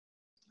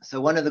 So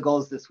one of the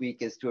goals this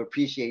week is to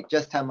appreciate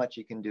just how much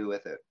you can do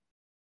with it.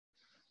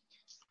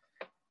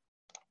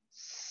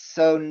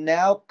 So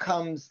now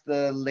comes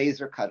the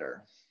laser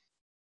cutter.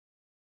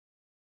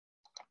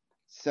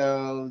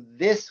 So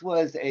this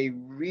was a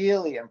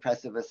really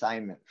impressive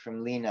assignment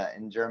from Lena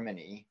in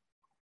Germany.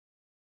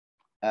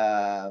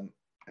 Let's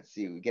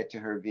see, we get to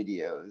her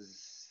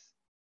videos.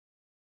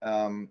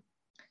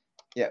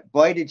 Yeah,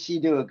 boy, did she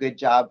do a good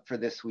job for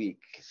this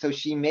week. So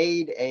she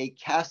made a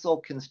castle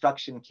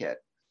construction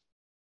kit.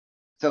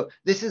 So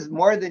this is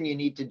more than you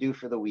need to do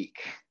for the week.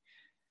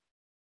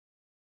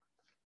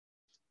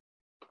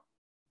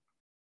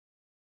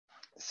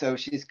 So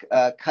she's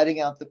cutting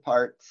out the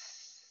parts.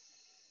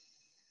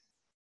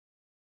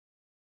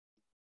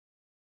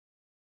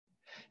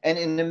 And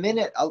in a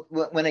minute,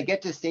 when I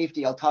get to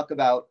safety, I'll talk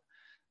about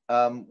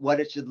what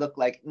it should look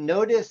like.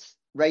 Notice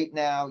right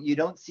now, you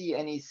don't see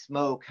any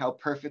smoke, how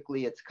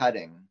perfectly it's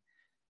cutting.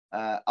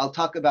 I'll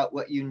talk about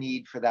what you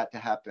need for that to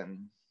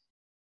happen.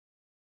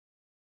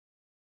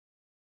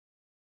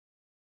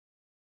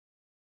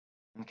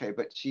 Okay,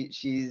 but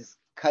she's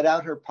cut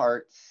out her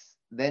parts.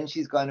 Then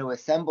she's going to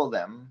assemble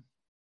them.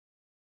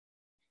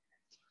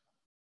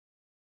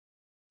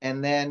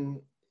 And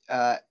then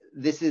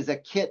this is a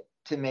kit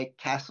to make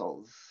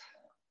castles.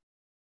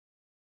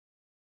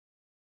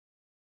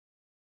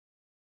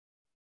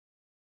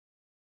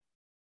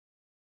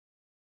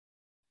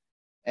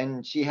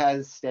 And she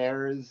has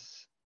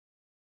stairs.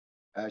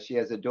 She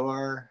has a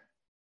door.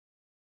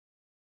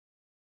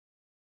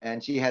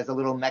 And she has a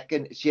little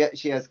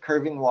she has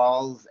curving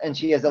walls, and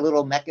she has a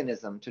little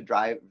mechanism to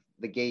drive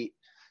the gate.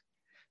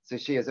 So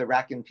she has a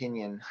rack and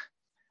pinion,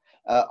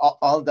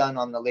 all done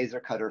on the laser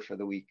cutter for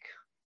the week.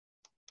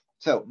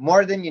 So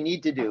more than you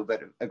need to do,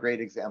 but a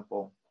great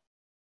example.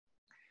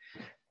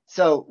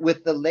 So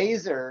with the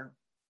laser,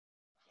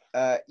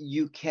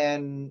 you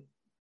can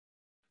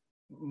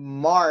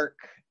mark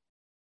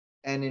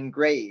and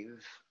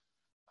engrave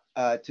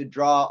to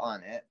draw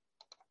on it.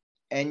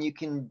 And you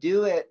can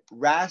do it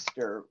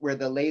raster, where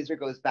the laser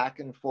goes back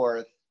and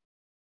forth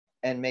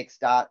and makes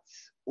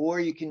dots, or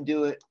you can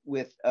do it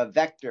with a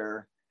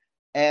vector.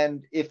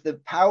 And if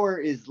the power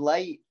is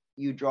light,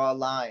 you draw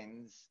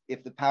lines.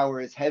 If the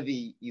power is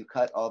heavy, you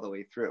cut all the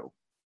way through.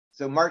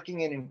 So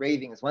marking and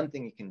engraving is one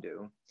thing you can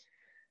do.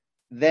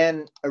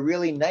 Then a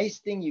really nice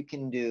thing you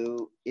can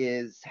do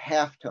is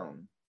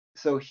halftone.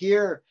 So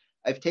here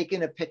I've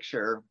taken a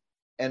picture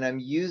and I'm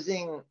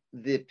using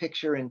the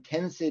picture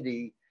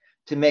intensity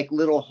to make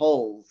little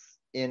holes,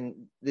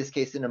 in this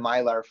case in a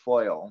Mylar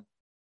foil.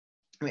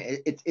 I mean,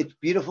 it's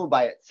beautiful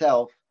by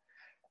itself,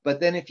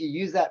 but then if you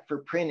use that for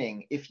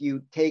printing, if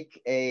you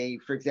take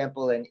for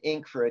example, an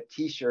ink for a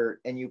t-shirt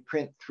and you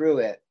print through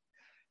it,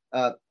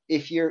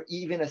 if you're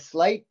even a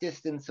slight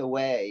distance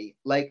away,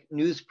 like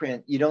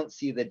newsprint, you don't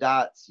see the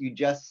dots, you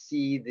just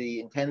see the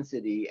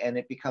intensity and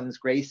it becomes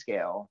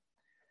grayscale.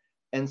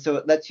 And so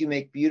it lets you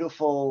make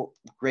beautiful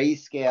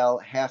grayscale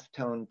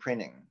halftone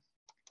printing.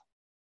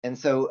 And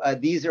so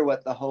these are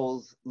what the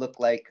holes look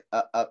like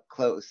up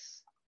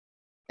close.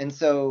 And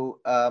so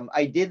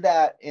I did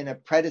that in a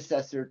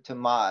predecessor to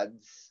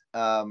mods.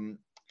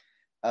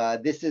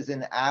 This is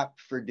an app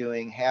for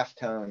doing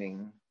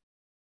halftoning.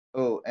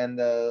 Oh, and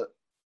the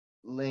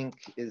link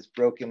is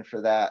broken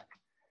for that.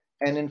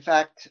 And in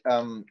fact,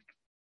 let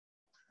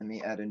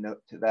me add a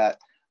note to that.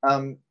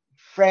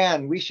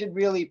 Fran, we should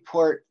really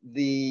port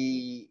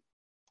we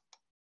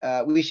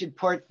should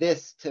port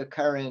this to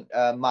current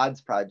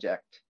mods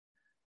project.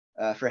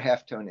 For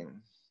halftoning.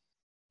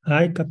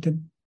 Aye,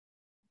 Captain.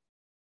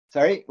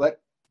 Sorry, what?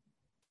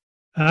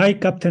 Aye,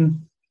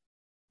 Captain.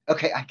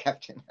 Okay, I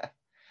Captain.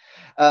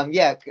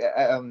 Yeah,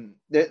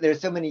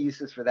 there's so many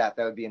uses for that.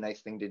 That would be a nice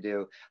thing to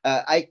do.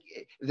 If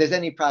there's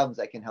any problems,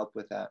 I can help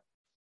with that.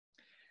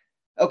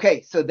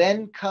 Okay, so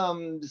then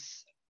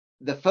comes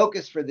the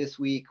focus for this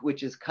week,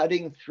 which is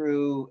cutting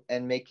through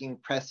and making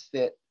press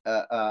fit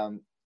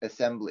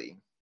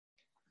assembly.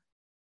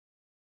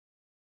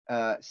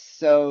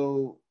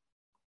 So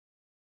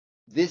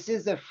this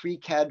is a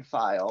FreeCAD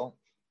file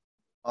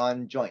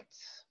on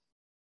joints.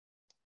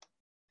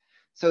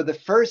 So the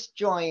first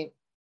joint,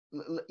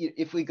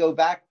 if we go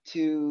back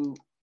to,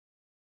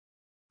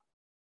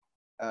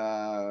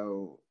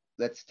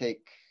 let's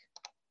take,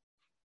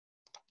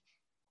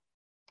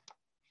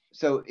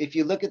 so if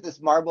you look at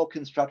this marble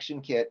construction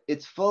kit,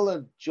 it's full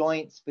of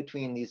joints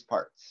between these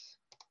parts.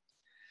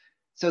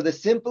 So the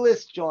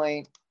simplest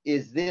joint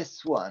is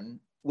this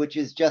one, which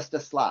is just a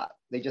slot.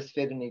 They just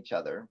fit in each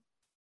other.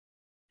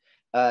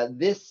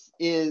 This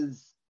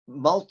is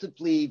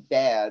multiply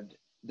bad.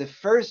 The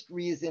first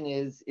reason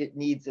is it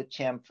needs a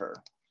chamfer.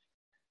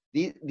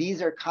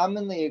 These are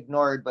commonly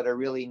ignored, but are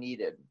really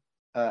needed.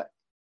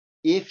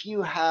 If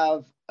you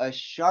have a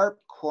sharp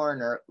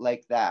corner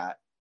like that,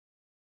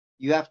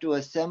 you have to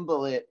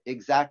assemble it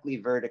exactly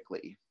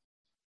vertically.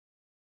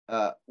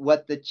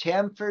 What the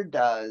chamfer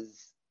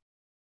does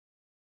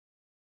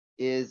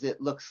is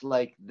it looks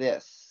like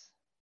this.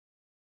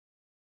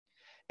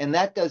 And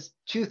that does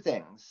two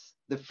things.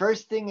 The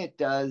first thing it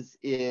does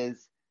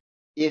is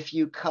if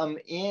you come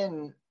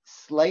in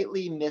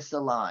slightly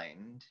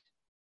misaligned,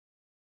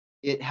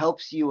 it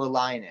helps you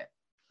align it.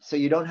 So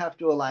you don't have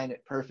to align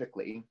it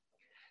perfectly.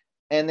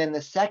 And then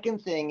the second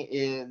thing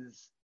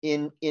is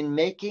in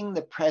making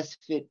the press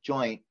fit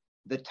joint,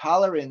 the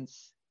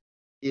tolerance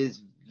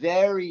is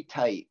very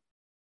tight.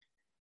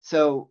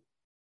 So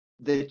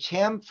the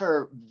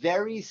chamfer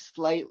very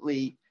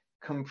slightly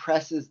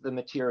compresses the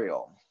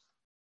material.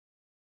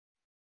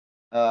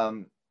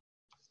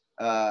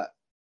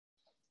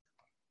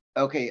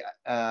 Okay,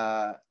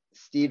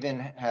 Stephen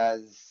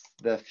has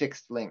the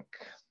fixed link.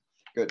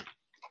 Good.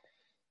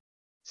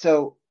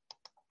 So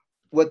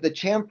what the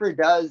chamfer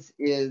does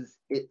is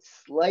it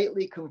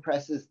slightly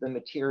compresses the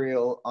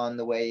material on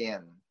the way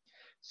in.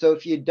 So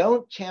if you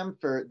don't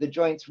chamfer, the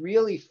joint's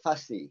really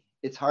fussy.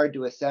 It's hard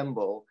to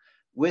assemble.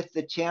 With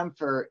the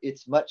chamfer,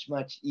 it's much,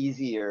 much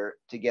easier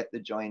to get the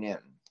joint in.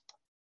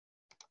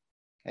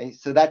 Okay,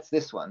 so that's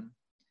this one.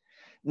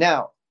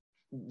 Now,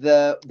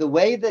 the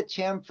way that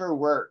chamfer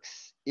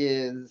works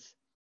is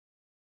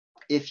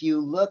if you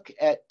look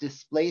at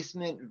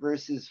displacement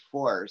versus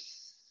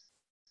force,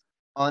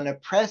 on a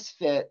press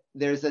fit,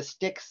 there's a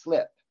stick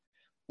slip.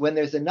 When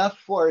there's enough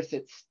force,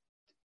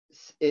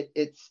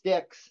 it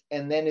sticks,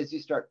 and then as you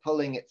start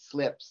pulling, it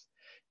slips.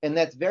 And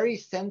that's very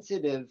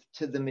sensitive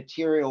to the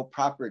material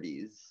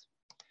properties.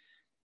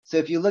 So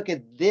if you look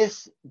at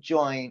this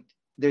joint,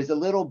 there's a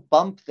little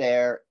bump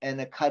there and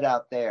a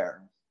cutout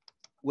there.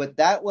 What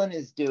that one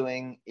is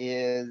doing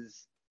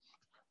is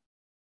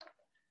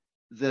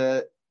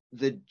the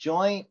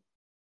joint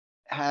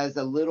has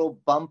a little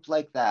bump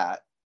like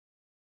that.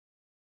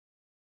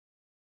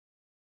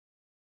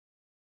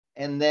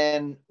 And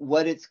then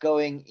what it's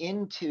going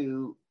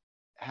into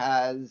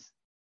has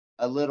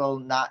a little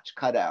notch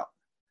cutout.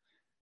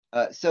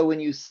 So when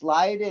you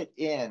slide it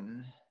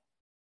in,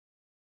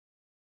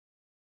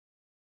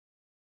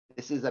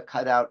 this is a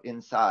cutout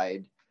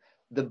inside.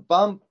 The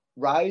bump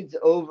rides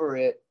over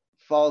it,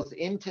 falls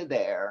into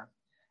there.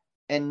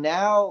 And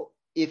now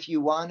if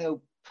you want to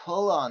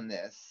pull on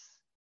this,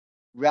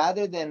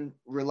 rather than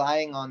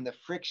relying on the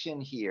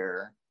friction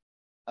here,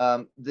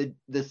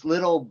 this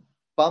little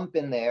bump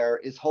in there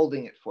is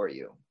holding it for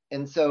you.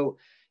 And so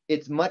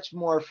it's much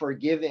more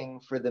forgiving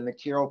for the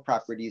material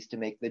properties to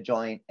make the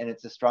joint, and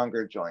it's a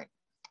stronger joint.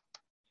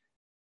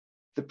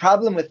 The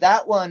problem with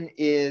that one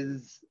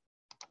is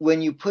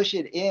when you push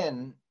it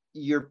in,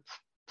 you're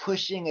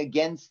pushing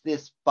against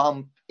this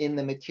bump in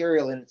the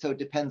material, and so it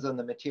depends on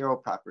the material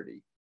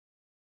property.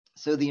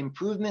 So the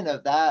improvement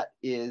of that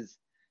is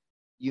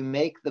you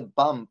make the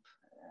bump,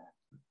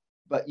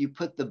 but you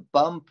put the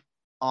bump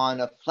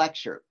on a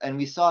flexure. And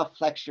we saw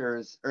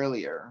flexures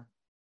earlier.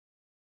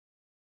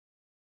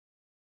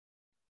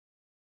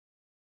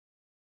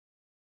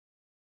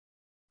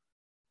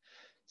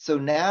 So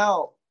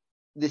now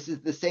this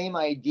is the same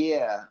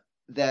idea,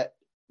 that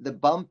the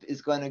bump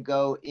is going to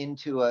go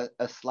into a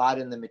slot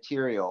in the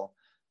material,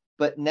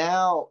 but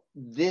now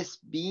this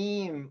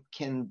beam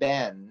can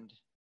bend,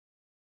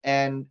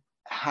 and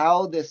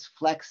how this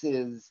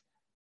flexes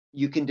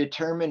you can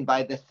determine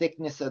by the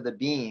thickness of the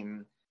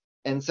beam,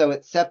 and so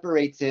it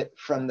separates it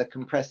from the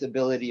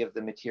compressibility of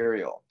the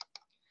material.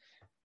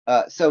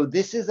 So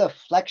this is a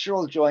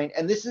flexural joint,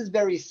 and this is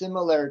very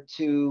similar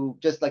to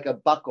just like a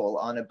buckle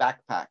on a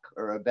backpack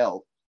or a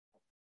belt.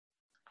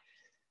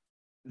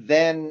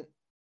 Then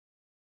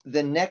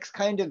the next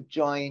kind of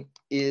joint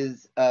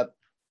is a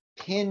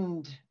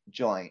pinned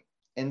joint.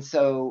 And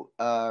so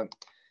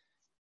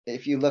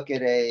if you look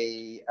at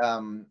a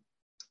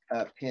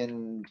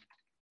pinned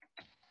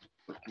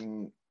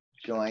looking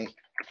joint,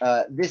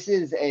 this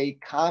is a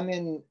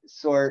common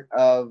sort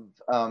of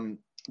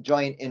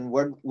joint in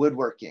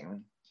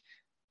woodworking,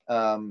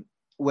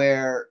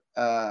 where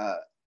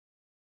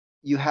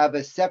you have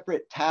a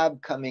separate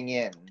tab coming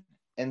in.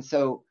 And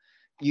so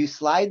you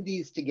slide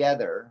these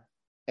together,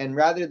 and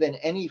rather than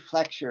any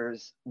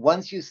flexures,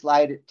 once you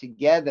slide it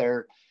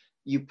together,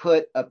 you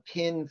put a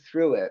pin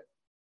through it.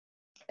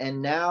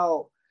 And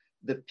now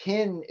the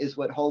pin is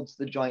what holds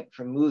the joint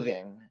from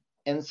moving.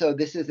 And so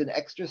this is an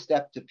extra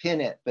step to pin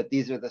it, but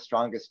these are the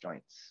strongest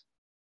joints.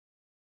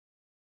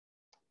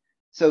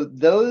 So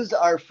those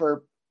are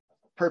for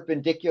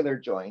perpendicular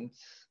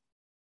joints.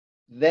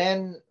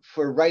 Then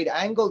for right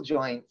angle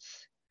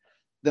joints,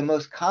 the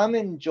most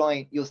common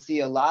joint you'll see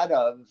a lot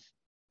of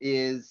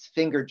is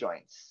finger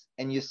joints.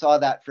 And you saw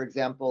that, for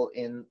example,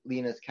 in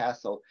Lena's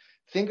castle.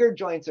 Finger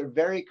joints are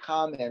very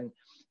common.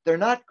 They're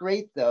not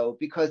great, though,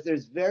 because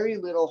there's very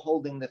little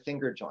holding the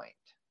finger joint.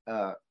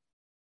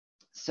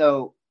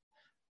 So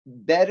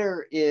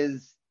better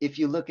is, if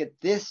you look at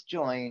this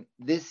joint,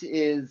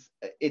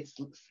 it's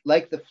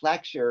like the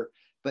flexure,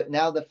 but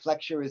now the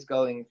flexure is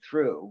going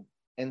through.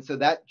 And so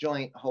that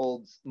joint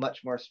holds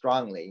much more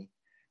strongly.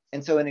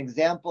 And so an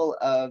example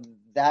of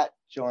that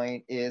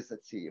joint is,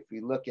 let's see, if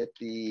we look at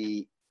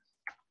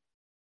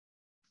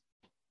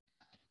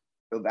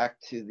go back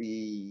to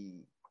the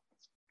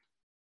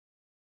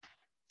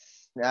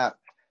snap.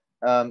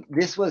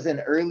 This was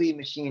an early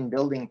machine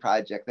building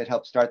project that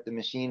helped start the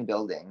machine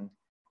building.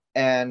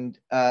 And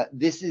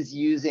this is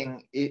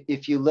using,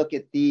 if you look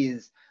at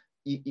these,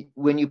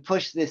 when you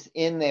push this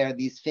in there,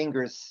 these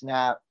fingers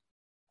snap.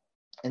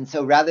 And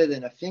so rather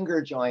than a finger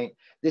joint,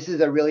 this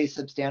is a really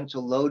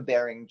substantial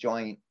load-bearing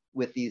joint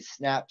with these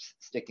snaps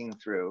sticking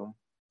through.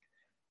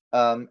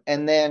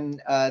 And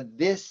then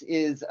this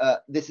is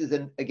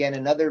again,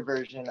 another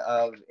version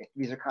of,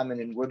 these are common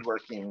in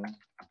woodworking.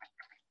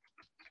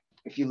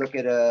 If you look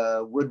at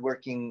a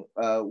woodworking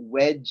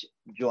wedge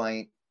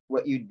joint,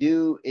 what you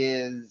do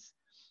is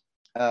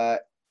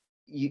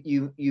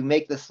you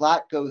make the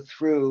slot go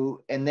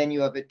through, and then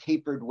you have a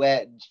tapered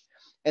wedge,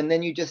 and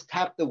then you just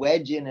tap the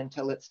wedge in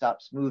until it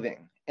stops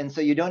moving. And so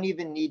you don't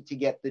even need to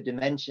get the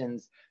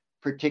dimensions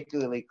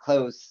particularly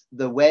close.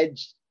 The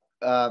wedge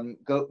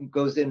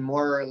goes in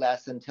more or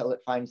less until it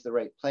finds the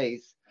right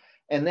place.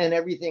 And then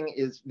everything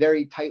is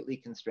very tightly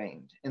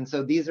constrained. And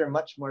so these are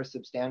much more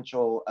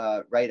substantial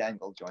right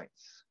angle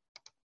joints.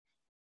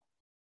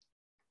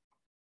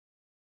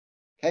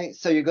 Okay,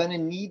 so you're going to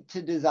need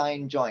to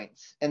design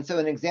joints. And so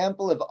an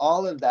example of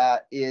all of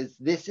that is,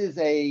 this is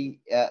a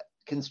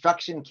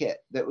construction kit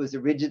that was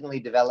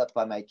originally developed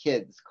by my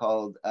kids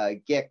called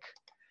GIC.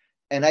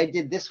 And I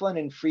did this one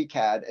in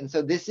FreeCAD. And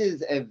so this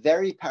is a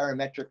very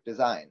parametric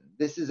design.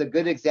 This is a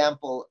good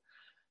example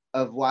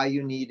of why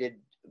you needed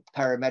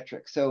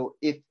parametric. So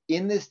if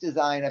in this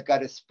design, I've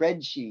got a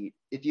spreadsheet,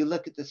 if you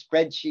look at the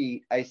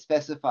spreadsheet, I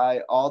specify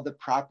all the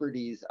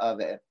properties of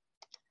it.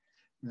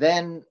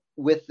 Then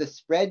with the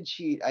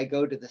spreadsheet, I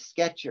go to the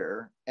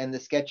sketcher, and the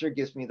sketcher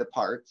gives me the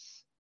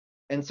parts.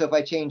 And so if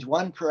I change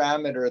one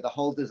parameter, the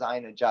whole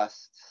design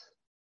adjusts.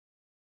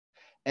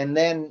 And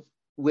then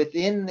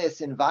within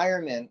this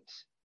environment,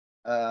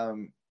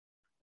 see,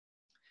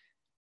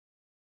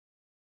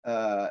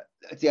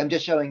 I'm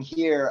just showing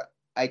here,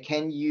 I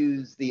can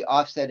use the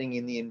offsetting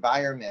in the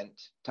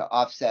environment to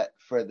offset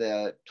for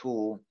the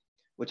tool,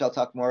 which I'll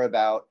talk more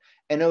about.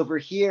 And over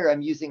here,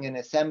 I'm using an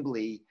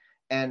assembly,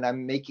 and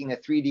I'm making a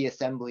 3D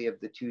assembly of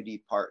the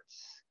 2D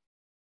parts.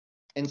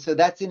 And so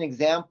that's an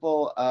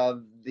example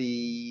of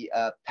the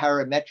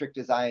parametric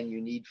design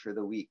you need for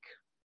the week.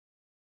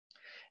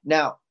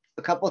 Now,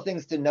 a couple of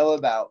things to know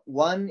about.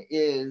 One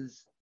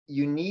is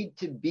you need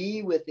to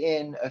be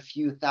within a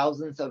few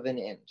thousandths of an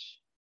inch.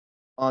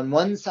 On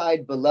one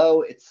side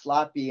below, it's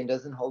sloppy and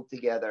doesn't hold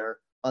together.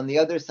 On the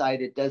other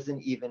side, it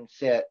doesn't even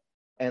fit.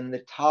 And the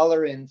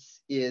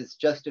tolerance is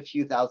just a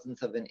few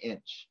thousandths of an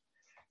inch.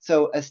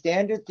 So a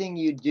standard thing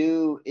you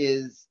do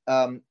is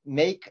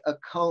make a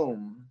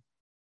comb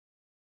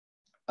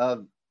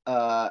of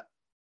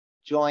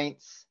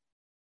joints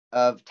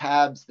of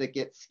tabs that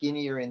get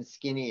skinnier and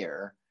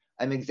skinnier.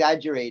 I'm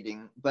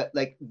exaggerating, but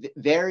like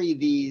vary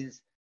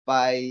these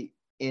by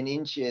in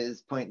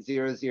inches,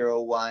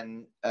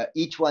 0.001.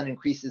 Each one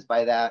increases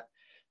by that.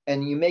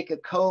 And you make a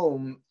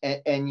comb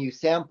and you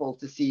sample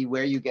to see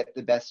where you get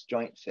the best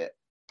joint fit.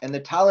 And the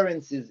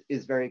tolerance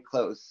is very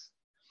close.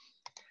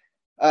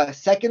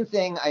 Second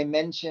thing I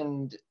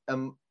mentioned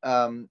in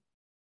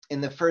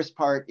the first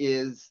part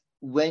is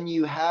when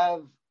you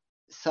have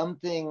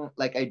something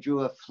like I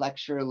drew a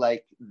flexure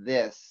like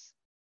this,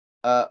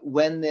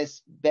 when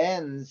this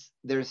bends,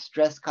 there's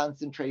stress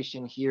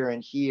concentration here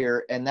and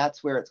here, and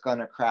that's where it's going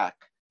to crack.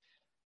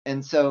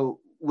 And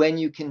so when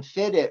you can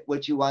fit it,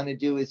 what you want to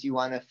do is you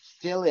want to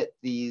fillet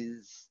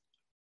these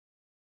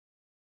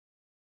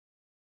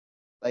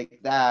like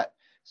that,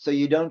 so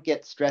you don't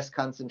get stress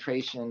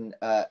concentration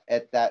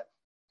at that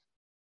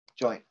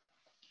joint.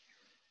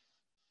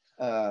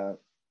 Now,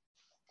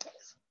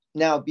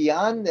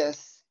 beyond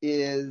this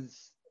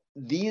is,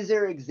 these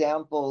are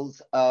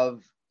examples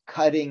of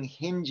cutting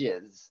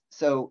hinges.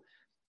 So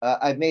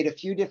I've made a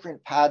few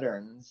different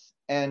patterns,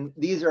 and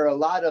these are a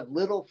lot of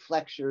little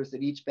flexures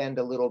that each bend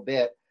a little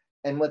bit.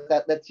 And what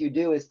that lets you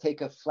do is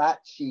take a flat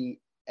sheet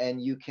and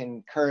you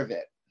can curve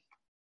it.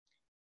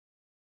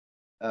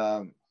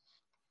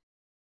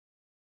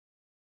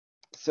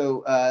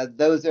 So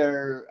those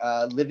are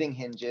living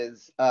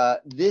hinges.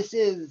 This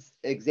is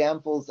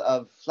examples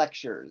of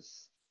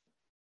flexures.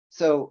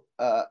 So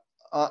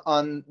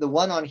on the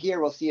one on here,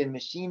 we'll see in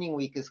machining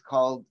week is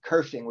called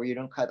kerfing, where you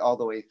don't cut all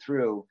the way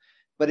through.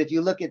 But if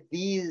you look at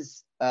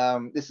these,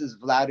 this is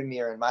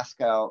Vladimir in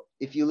Moscow.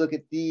 If you look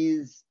at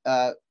these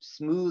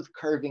smooth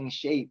curving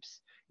shapes,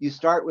 you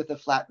start with a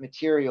flat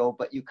material,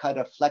 but you cut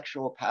a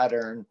flexural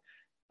pattern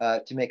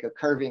to make a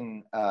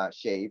curving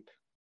shape.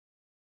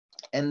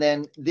 And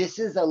then this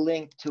is a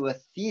link to a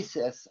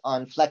thesis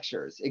on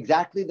flexures,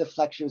 exactly the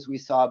flexures we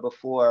saw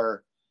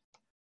before.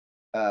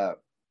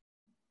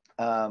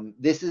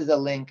 This is a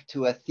link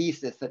to a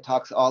thesis that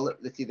talks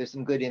let's see, there's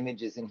some good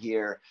images in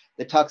here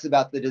that talks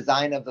about the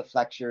design of the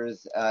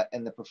flexures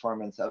and the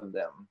performance of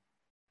them.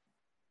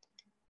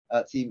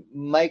 Let's see,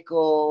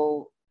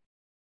 Michael,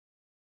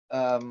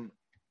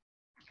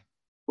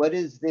 what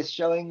is this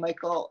showing,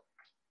 Michael?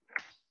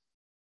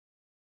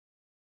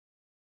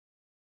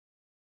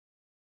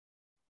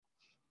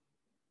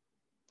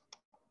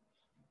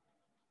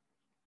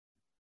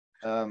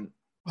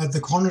 At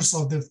the corners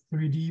of the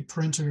 3D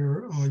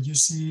printer, you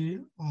see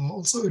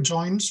also a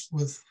joint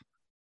with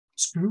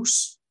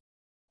screws.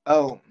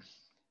 Oh,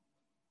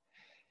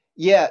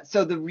 yeah.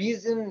 So the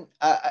reason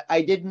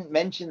I didn't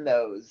mention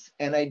those,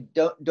 and I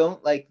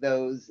don't like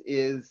those,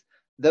 is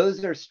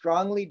those are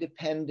strongly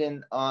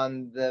dependent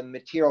on the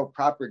material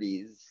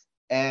properties.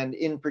 And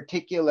in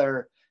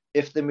particular,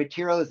 if the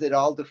material is at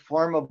all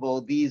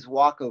deformable, these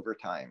walk over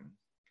time.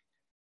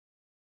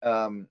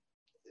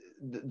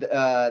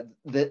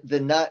 The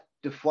nut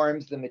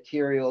deforms the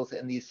materials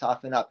and these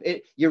soften up.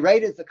 You're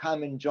right, it's a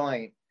common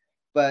joint,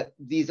 but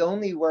these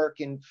only work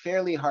in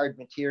fairly hard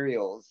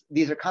materials.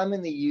 These are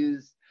commonly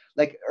used,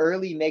 like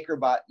early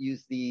MakerBot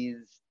used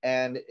these,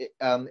 and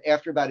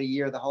after about a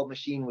year, the whole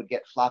machine would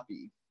get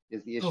floppy,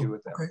 is the issue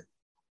with them. Okay.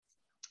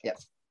 Yeah.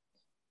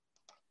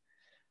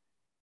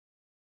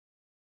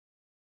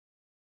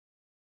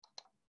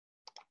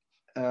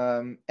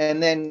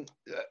 And then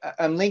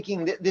I'm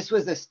linking, this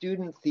was a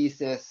student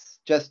thesis,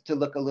 just to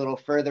look a little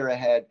further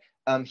ahead.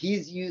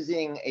 He's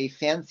using a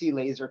fancy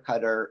laser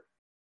cutter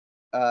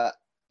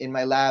in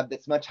my lab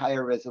that's much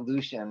higher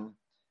resolution.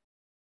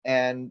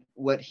 And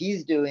what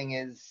he's doing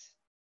is,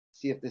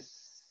 see if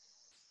this,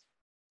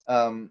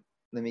 let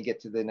me get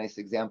to the nice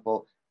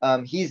example.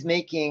 He's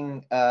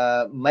making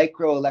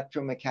micro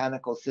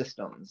electromechanical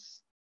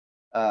systems.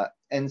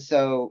 And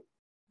so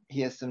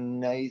he has some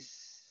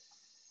nice,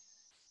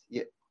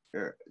 yeah,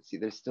 see,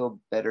 there's still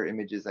better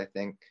images, I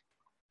think.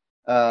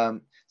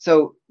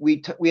 So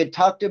we had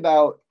talked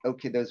about,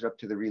 okay, those are up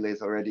to the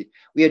relays already.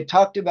 We had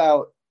talked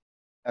about,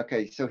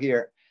 okay, so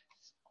here,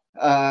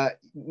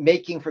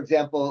 making, for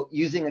example,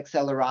 using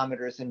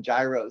accelerometers and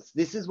gyros.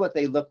 This is what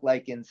they look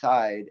like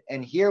inside.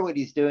 And here what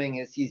he's doing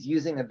is he's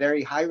using a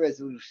very high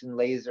resolution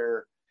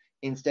laser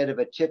instead of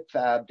a chip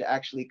fab to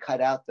actually cut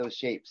out those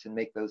shapes and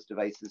make those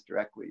devices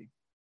directly.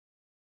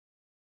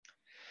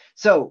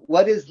 So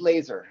what is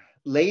laser?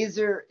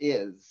 Laser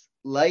is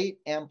light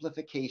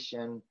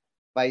amplification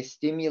by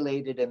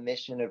stimulated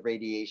emission of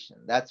radiation.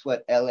 That's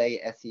what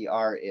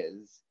LASER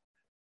is.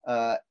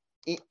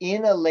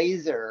 In a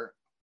laser,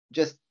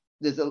 just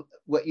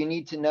what you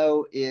need to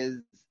know is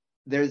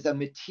there's a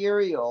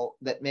material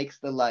that makes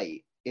the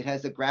light. It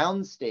has a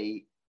ground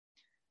state.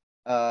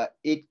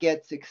 It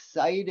gets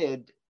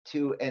excited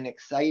to an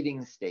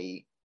exciting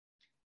state.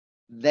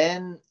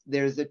 Then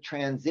there's a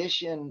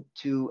transition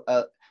to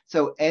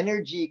so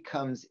energy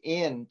comes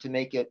in to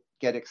make it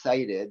get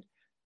excited.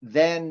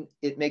 Then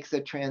it makes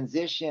a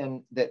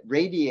transition that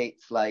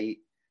radiates light,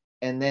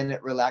 and then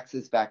it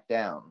relaxes back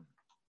down.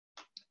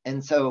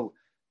 And so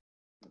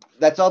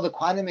that's all the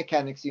quantum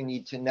mechanics you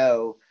need to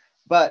know.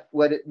 But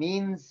what it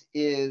means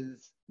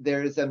is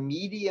there's a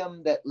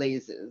medium that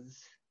lasers.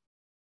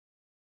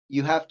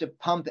 You have to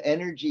pump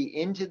energy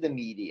into the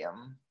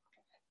medium.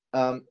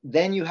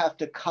 Then you have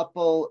to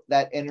couple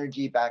that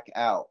energy back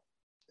out.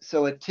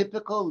 So a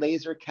typical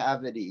laser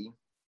cavity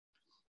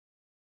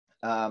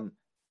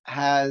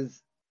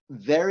has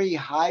very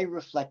high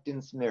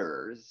reflectance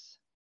mirrors.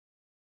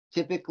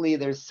 Typically,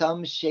 there's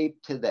some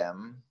shape to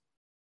them.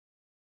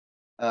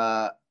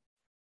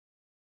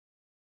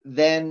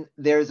 Then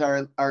there's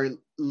our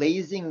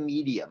lasing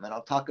medium, and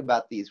I'll talk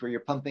about these, where you're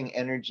pumping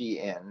energy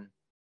in.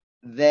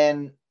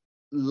 Then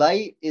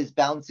light is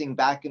bouncing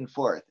back and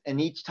forth.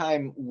 And each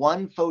time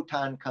one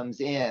photon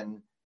comes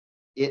in,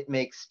 it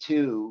makes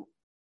two.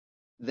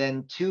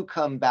 Then two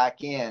come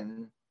back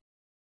in,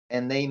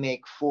 and they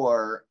make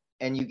four,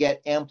 and you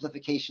get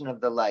amplification of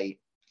the light.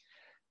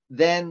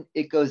 Then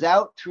it goes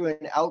out through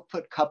an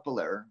output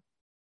coupler,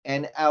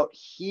 and out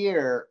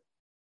here,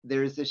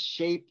 there's a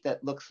shape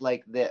that looks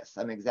like this.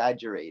 I'm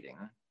exaggerating.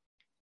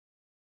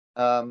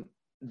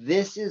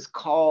 This is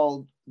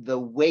called the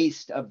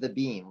waist of the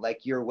beam,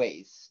 like your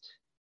waist.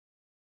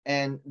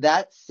 And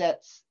that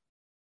sets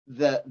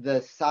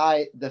the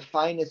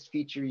finest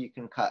feature you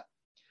can cut.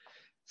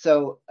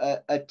 So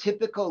a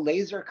typical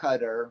laser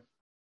cutter,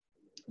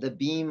 the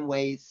beam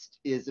waist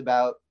is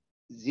about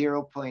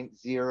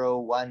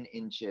 0.01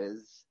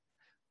 inches.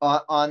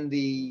 On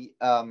the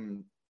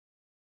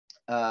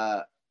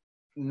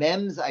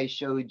MEMS I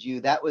showed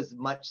you, that was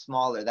much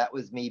smaller. That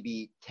was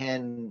maybe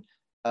 10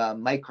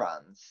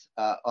 microns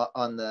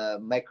on the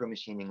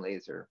micromachining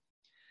laser.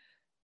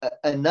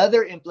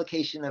 Another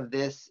implication of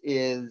this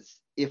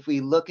is if we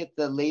look at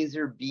the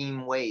laser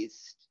beam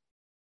waist,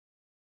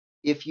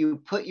 if you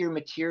put your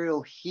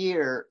material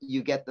here,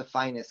 you get the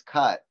finest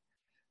cut.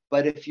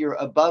 But if you're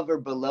above or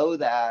below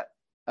that,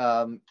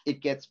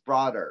 it gets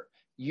broader.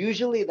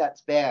 Usually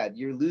that's bad.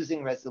 You're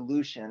losing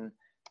resolution.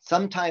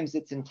 Sometimes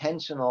it's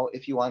intentional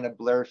if you want to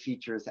blur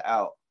features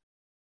out.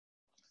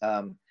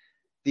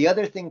 The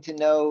other thing to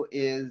know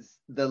is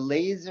the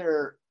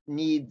laser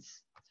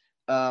needs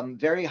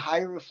very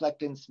high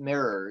reflectance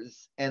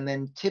mirrors, and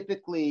then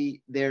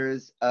typically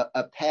there's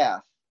a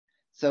path.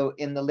 So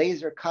in the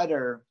laser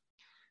cutter,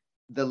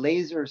 the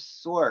laser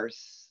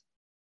source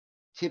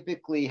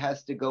typically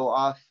has to go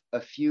off a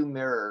few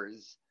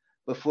mirrors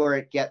before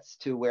it gets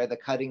to where the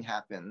cutting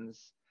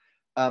happens.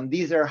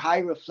 These are high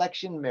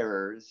reflection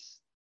mirrors.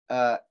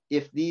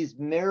 If these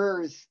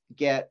mirrors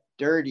get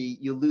dirty,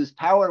 you lose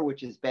power,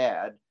 which is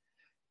bad.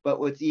 But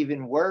what's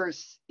even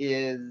worse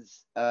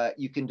is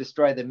you can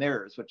destroy the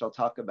mirrors, which I'll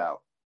talk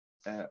about.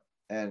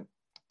 And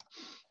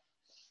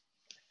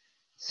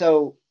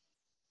so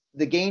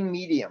the gain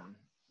medium,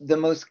 the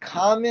most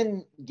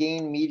common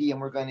gain medium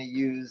we're going to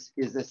use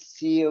is a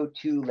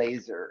CO2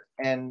 laser.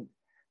 And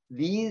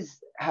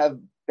these have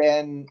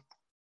been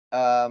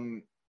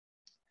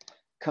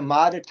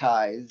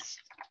commoditized,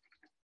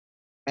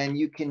 and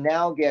you can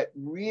now get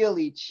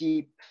really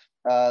cheap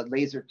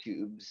laser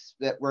tubes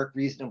that work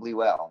reasonably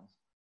well.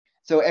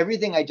 So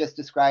everything I just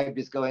described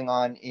is going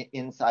on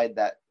inside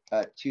that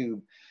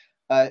tube.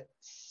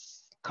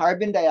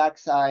 Carbon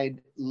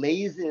dioxide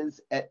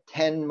lasers at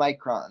 10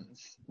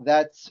 microns.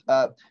 That's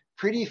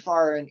pretty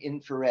far in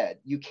infrared.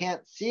 You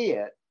can't see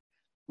it,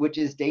 which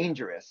is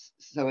dangerous.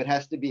 So it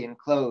has to be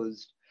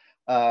enclosed.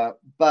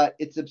 But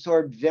it's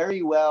absorbed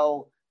very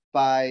well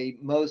by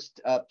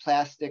most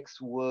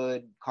plastics,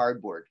 wood,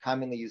 cardboard,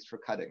 commonly used for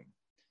cutting.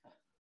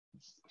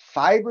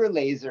 Fiber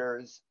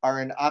lasers are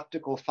an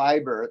optical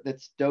fiber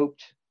that's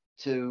doped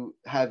to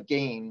have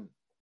gain.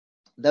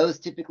 Those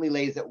typically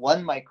lays at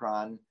 1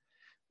 micron,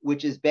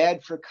 which is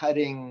bad for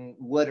cutting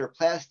wood or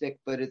plastic,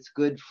 but it's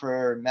good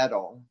for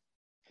metal.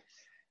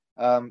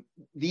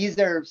 These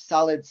are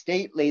solid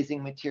state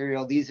lasing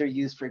material. These are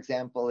used, for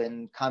example,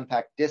 in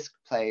compact disc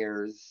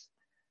players.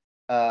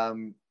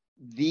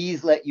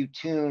 These let you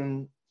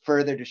tune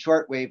further to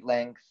short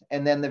wavelength.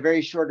 And then the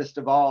very shortest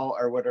of all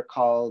are what are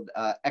called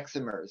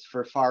eximers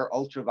for far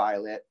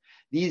ultraviolet.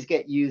 These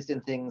get used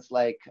in things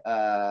like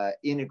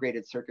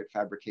integrated circuit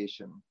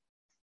fabrication.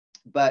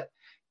 But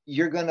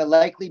you're going to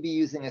likely be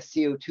using a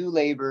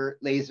CO2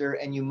 laser,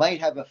 and you might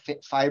have a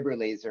fiber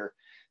laser.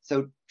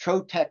 So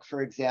Trotec,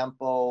 for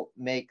example,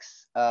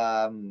 makes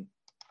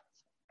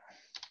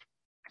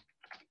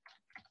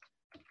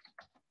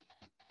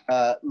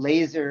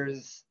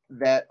lasers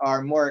that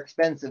are more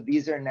expensive.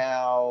 These are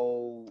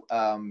now,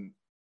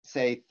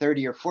 say,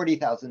 $30,000 or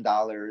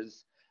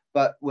 $40,000.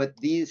 But what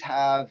these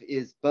have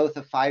is both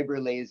a fiber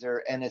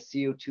laser and a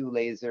CO2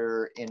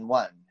 laser in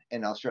one.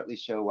 And I'll shortly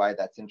show why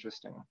that's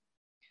interesting.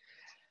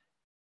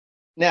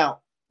 Now,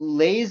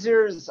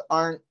 lasers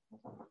aren't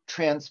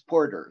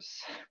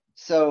transporters.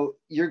 So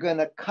you're going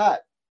to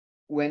cut.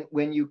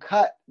 When you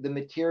cut, the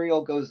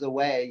material goes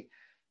away,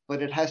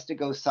 but it has to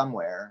go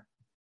somewhere.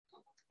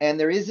 And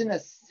there isn't a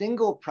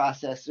single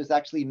process. There's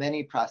actually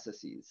many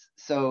processes.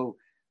 So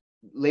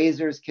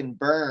lasers can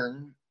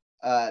burn,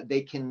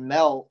 they can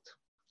melt,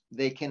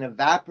 they can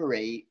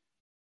evaporate,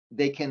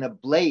 they can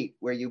ablate,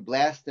 where you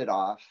blast it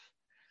off.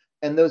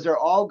 And those are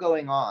all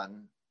going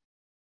on.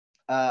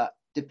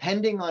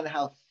 Depending on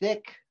how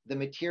thick the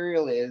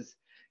material is,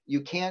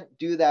 you can't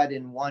do that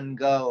in one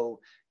go.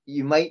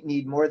 You might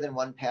need more than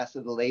one pass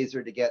of the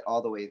laser to get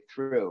all the way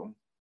through.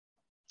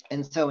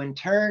 And so in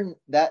turn,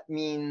 that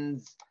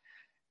means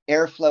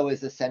airflow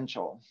is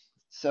essential.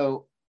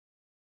 So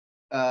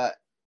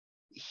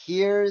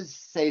here's,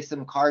 say,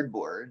 some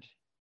cardboard.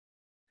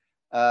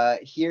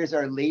 Here's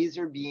our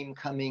laser beam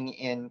coming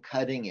in,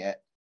 cutting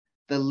it.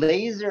 The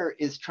laser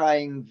is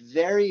trying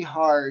very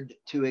hard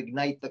to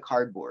ignite the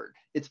cardboard.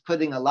 It's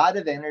putting a lot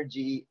of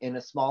energy in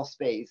a small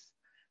space.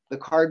 The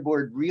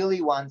cardboard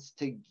really wants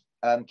to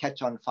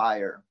catch on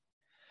fire.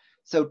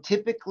 So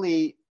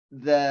typically,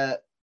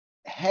 the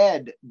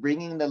head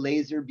bringing the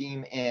laser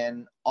beam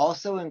in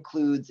also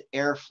includes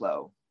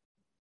airflow.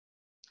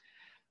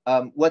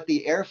 What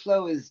the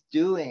airflow is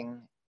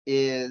doing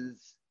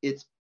is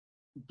it's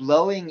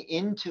blowing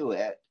into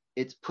it.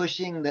 It's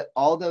pushing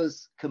all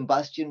those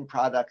combustion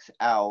products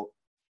out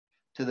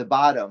to the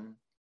bottom.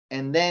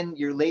 And then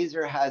your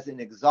laser has an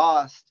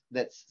exhaust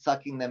that's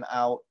sucking them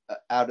out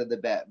of the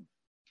bed.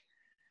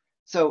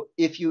 So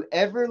if you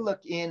ever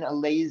look in a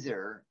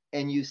laser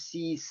and you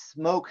see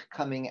smoke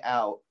coming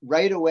out,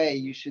 right away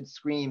you should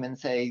scream and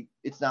say,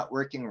 it's not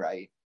working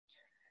right.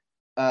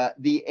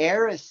 The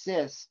air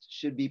assist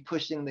should be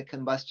pushing the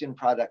combustion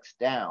products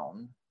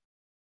down,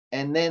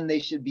 and then they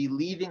should be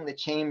leaving the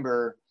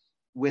chamber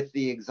with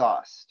the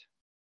exhaust.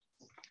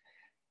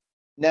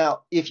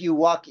 Now, if you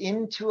walk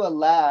into a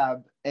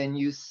lab and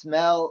you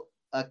smell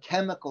a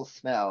chemical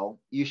smell,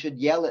 you should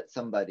yell at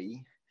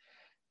somebody,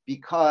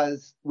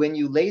 because when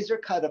you laser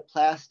cut a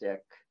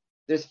plastic,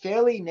 there's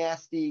fairly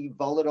nasty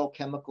volatile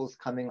chemicals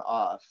coming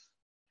off.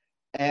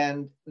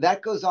 And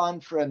that goes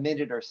on for a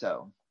minute or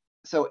so.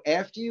 So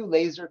after you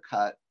laser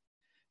cut,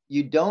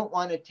 you don't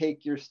want to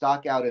take your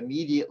stock out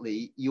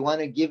immediately. You want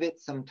to give it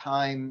some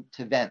time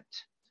to vent.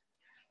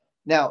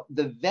 Now,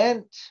 the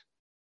vent,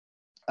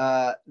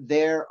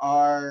 there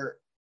are,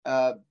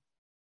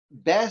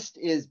 best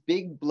is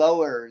big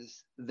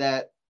blowers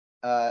that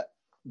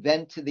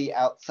vent to the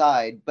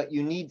outside, but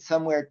you need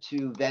somewhere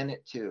to vent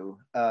it to.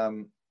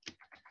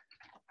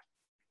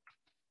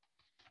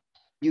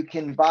 You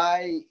can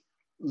buy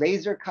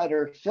laser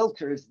cutter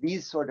filters,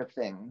 these sort of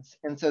things.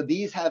 And so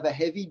these have a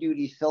heavy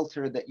duty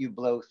filter that you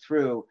blow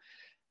through,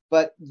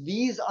 but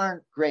these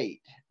aren't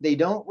great. They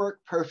don't work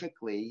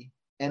perfectly,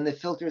 and the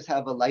filters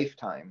have a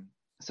lifetime.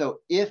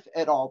 So if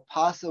at all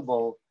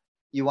possible,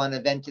 you want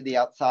to vent to the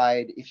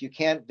outside. If you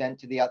can't vent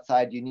to the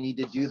outside, you need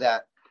to do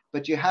that,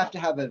 but you have to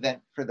have a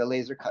vent for the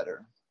laser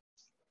cutter.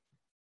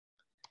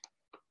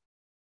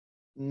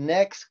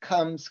 Next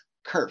comes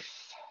kerf.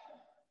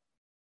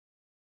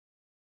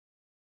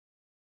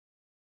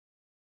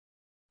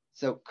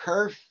 So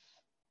kerf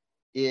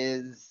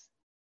is,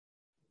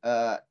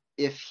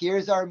 if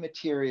here's our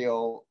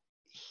material,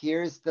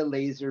 here's the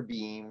laser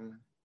beam.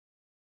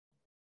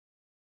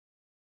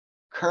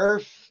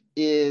 Kerf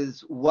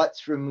is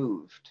what's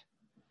removed.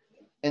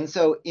 And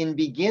so in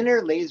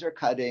beginner laser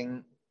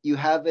cutting, you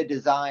have a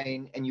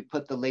design and you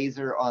put the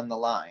laser on the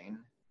line.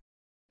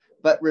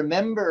 But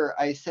remember,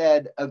 I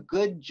said a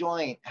good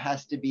joint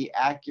has to be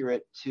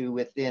accurate to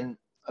within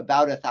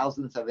about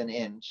 1/1000th of an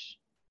inch.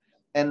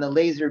 And the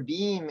laser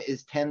beam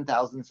is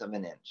 10/1000ths of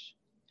an inch.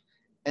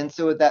 And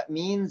so what that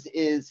means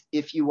is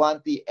if you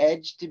want the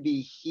edge to be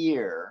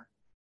here,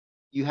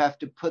 you have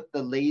to put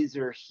the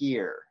laser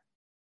here.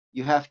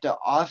 You have to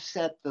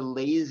offset the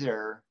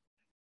laser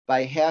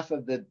by half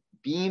of the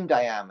beam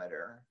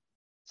diameter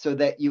so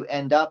that you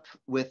end up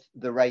with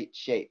the right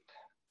shape.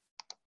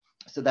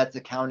 So that's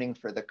accounting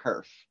for the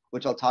kerf.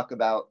 which I'll talk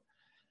about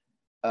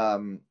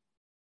a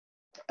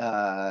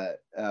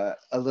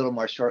little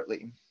more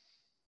shortly.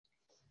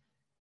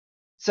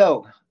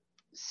 So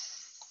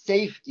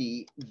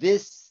safety,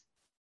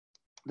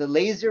 the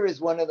laser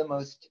is one of the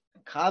most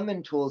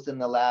common tools in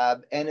the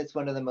lab, and it's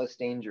one of the most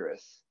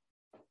dangerous.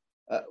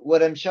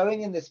 What I'm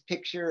showing in this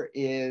picture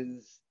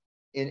is,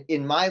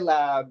 in my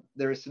lab,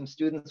 there are some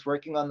students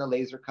working on the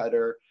laser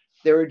cutter.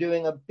 They were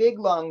doing a big,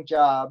 long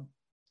job.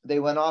 They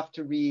went off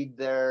to read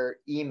their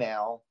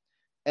email,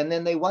 and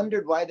then they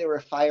wondered why there were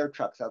fire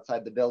trucks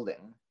outside the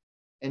building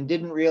and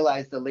didn't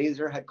realize the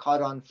laser had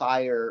caught on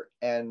fire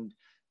and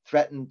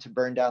threatened to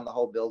burn down the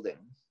whole building.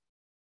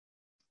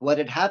 What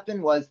had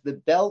happened was the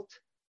belt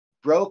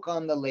broke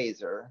on the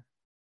laser,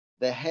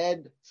 the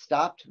head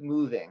stopped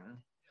moving,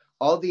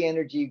 all the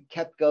energy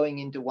kept going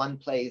into one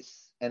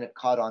place, and it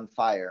caught on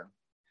fire.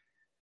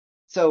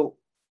 So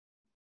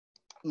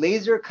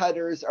laser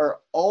cutters are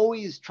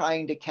always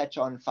trying to catch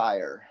on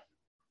fire.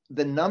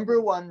 The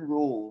number one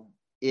rule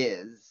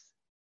is,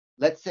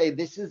 let's say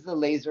this is the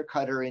laser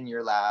cutter in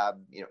your lab,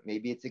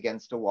 maybe it's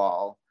against a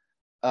wall.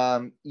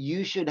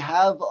 You should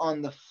have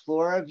on the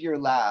floor of your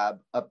lab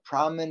a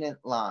prominent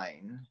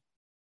line.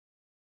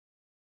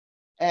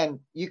 And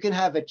you can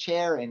have a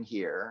chair in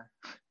here,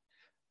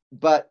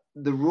 but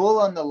the rule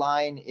on the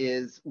line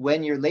is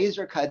when you're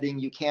laser cutting,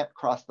 you can't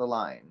cross the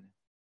line.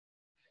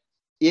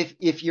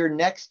 If you're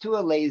next to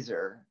a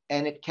laser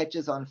and it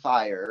catches on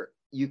fire,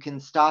 you can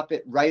stop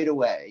it right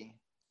away.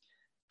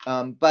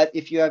 But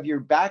if you have your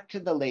back to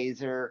the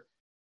laser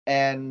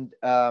and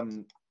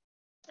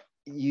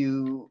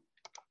see,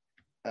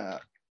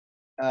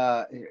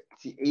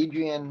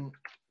 Adrian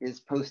is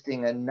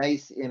posting a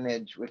nice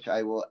image, which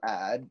I will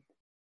add.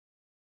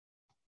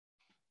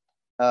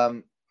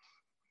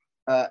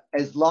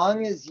 As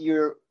long as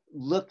you're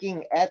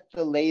looking at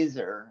the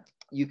laser,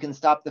 you can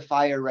stop the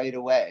fire right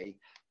away.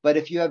 But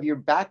if you have your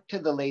back to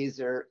the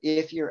laser,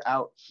 if you're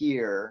out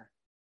here,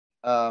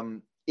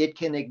 it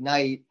can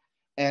ignite.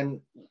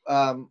 And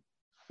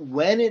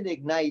when it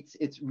ignites,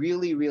 it's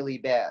really, really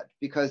bad.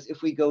 Because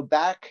if we go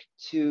back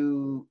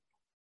to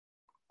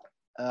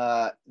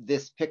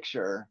this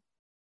picture,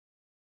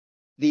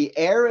 the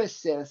air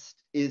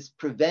assist is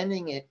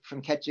preventing it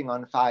from catching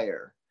on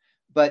fire.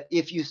 But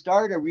if you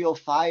start a real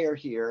fire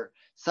here,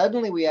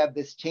 suddenly we have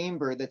this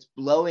chamber that's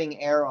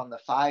blowing air on the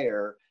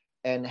fire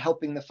and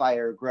helping the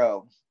fire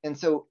grow. And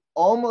so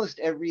almost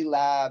every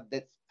lab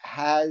that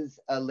has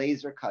a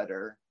laser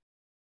cutter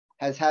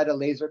has had a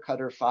laser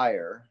cutter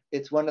fire.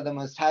 It's one of the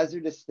most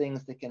hazardous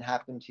things that can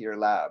happen to your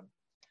lab.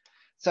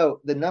 So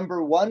the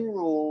number one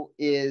rule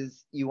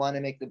is you want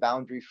to make the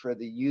boundary for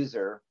the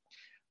user.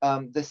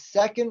 The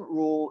second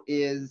rule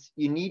is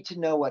you need to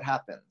know what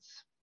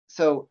happens.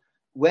 So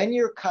when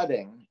you're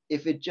cutting,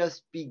 if it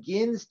just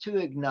begins to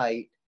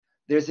ignite,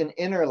 there's an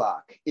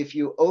interlock. If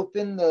you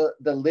open the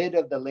lid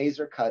of the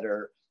laser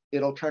cutter,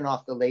 it'll turn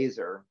off the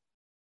laser.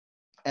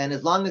 And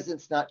as long as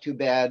it's not too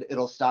bad,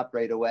 it'll stop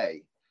right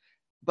away.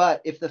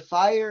 But if the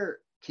fire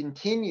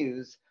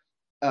continues,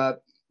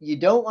 you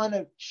don't want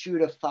to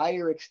shoot a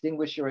fire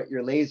extinguisher at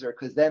your laser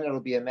because then it'll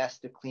be a mess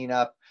to clean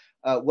up.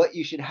 What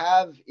you should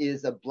have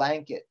is a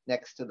blanket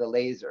next to the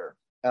laser.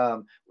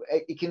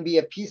 It can be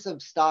a piece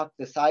of stock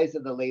the size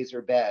of the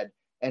laser bed.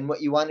 And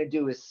what you want to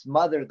do is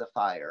smother the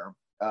fire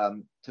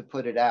to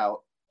put it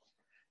out.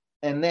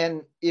 And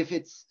then if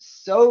it's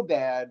so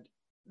bad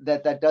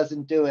that that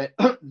doesn't do it,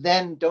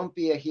 then don't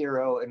be a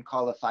hero and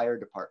call a fire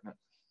department.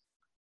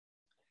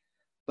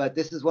 But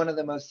this is one of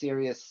the most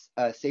serious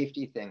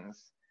safety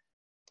things.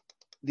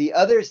 The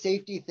other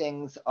safety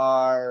things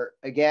are,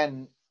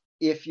 again,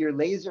 if your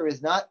laser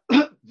is not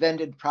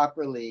vented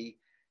properly,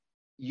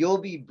 you'll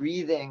be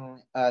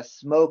breathing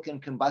smoke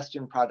and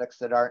combustion products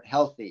that aren't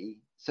healthy.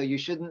 So you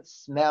shouldn't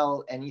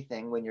smell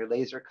anything when you're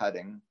laser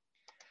cutting.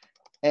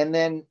 And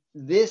then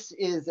this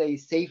is a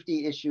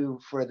safety issue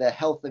for the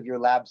health of your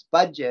lab's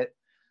budget,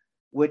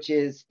 which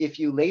is if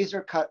you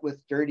laser cut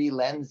with dirty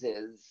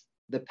lenses,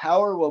 the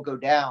power will go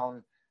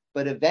down,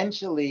 but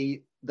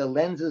eventually the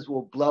lenses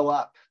will blow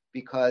up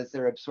because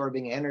they're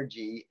absorbing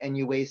energy and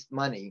you waste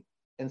money.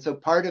 And so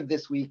part of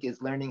this week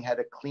is learning how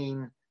to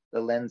clean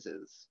the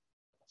lenses.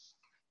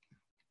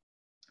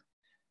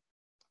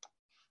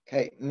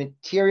 Okay,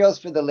 materials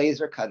for the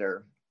laser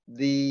cutter.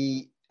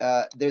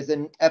 There's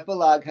an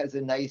epilogue has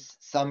a nice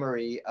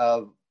summary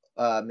of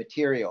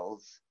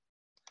materials.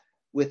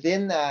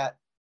 Within that,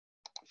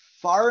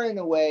 far and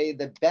away,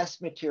 the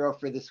best material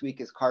for this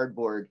week is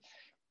cardboard.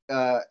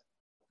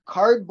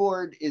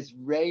 Cardboard is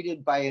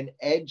rated by an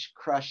edge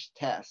crush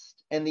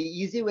test. And the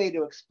easy way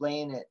to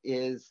explain it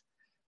is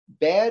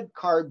bad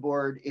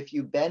cardboard, if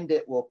you bend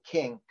it, will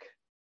kink.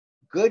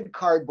 Good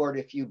cardboard,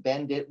 if you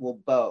bend it, will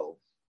bow.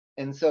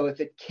 And so if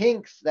it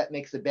kinks, that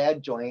makes a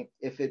bad joint.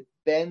 If it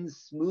bends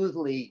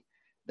smoothly,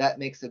 that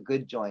makes a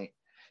good joint.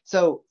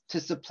 So to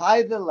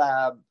supply the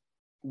lab,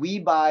 we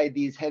buy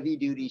these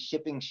heavy-duty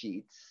shipping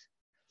sheets.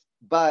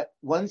 But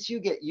once you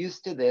get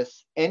used to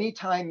this,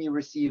 anytime you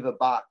receive a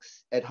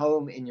box at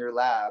home in your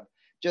lab,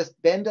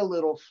 just bend a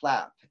little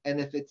flap.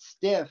 And if it's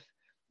stiff,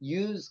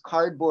 use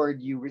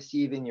cardboard you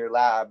receive in your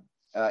lab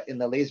in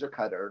the laser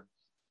cutter.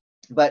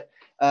 But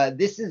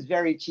this is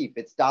very cheap.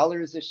 It's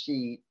 $1 a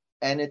sheet,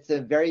 and it's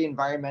a very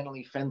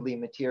environmentally friendly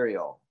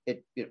material.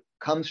 It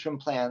comes from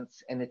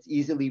plants, and it's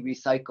easily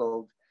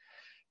recycled.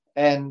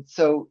 And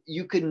so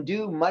you can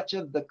do much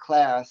of the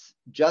class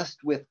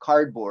just with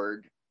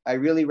cardboard. I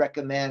really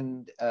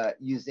recommend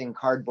using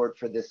cardboard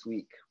for this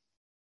week.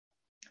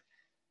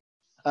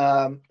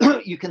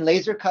 You can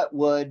laser cut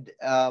wood,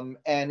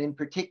 and in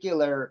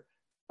particular,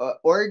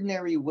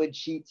 ordinary wood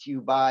sheets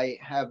you buy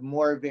have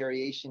more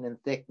variation in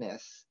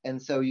thickness.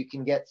 And so you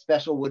can get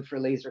special wood for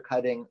laser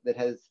cutting that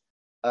has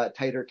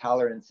tighter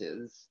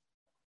tolerances.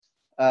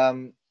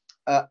 Acrylic,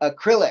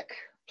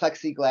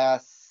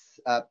 plexiglass,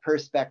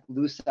 perspex,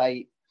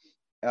 lucite,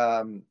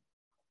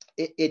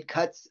 it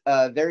cuts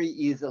very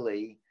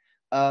easily.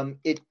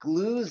 It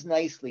glues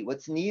nicely.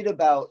 What's neat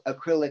about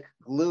acrylic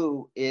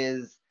glue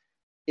is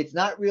it's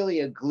not really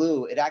a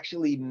glue. It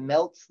actually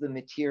melts the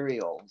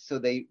material, so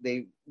they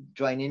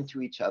join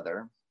into each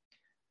other.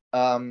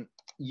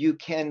 You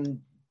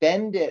can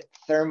bend it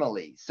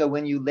thermally. So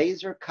when you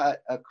laser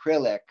cut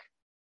acrylic,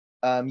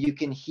 you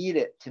can heat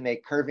it to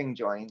make curving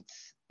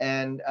joints.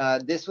 And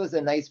this was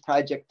a nice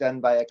project done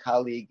by a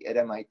colleague at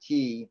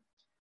MIT,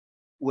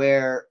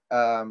 where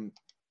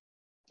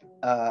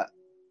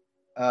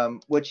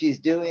what she's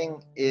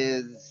doing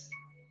is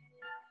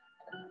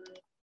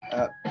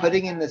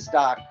putting in the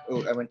stock.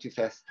 Oh, I went too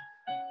fast.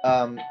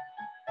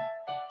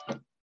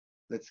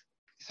 Let's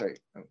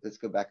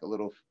go back a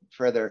little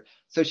further.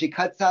 So she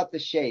cuts out the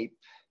shape.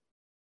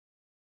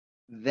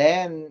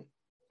 Then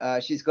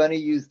she's going to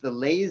use the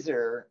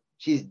laser.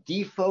 She's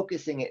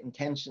defocusing it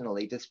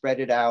intentionally to spread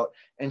it out,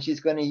 and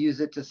she's going to use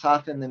it to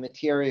soften the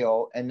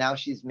material. And now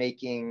she's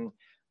making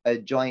a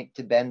joint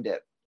to bend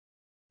it.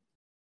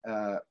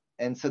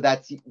 And so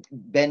that's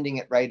bending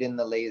it right in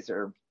the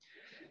laser.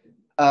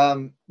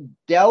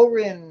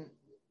 Delrin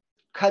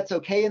cuts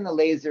okay in the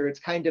laser. It's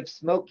kind of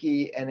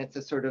smoky, and it's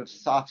a sort of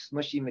soft,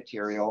 smushy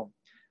material.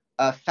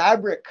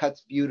 Fabric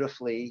cuts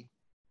beautifully.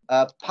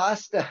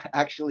 Pasta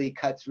actually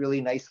cuts really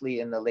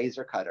nicely in the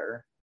laser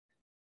cutter.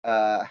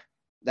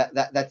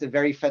 That's a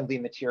very friendly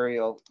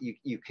material.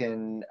 You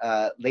can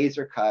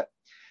laser cut.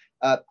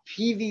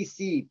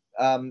 PVC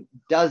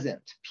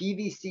doesn't.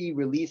 PVC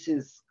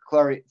releases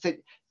chlorine. So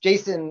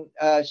Jason,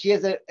 she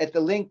has at the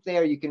link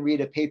there, you can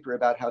read a paper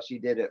about how she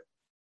did it.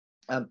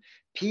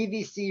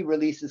 PVC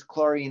releases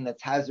chlorine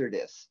that's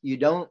hazardous. You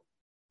don't,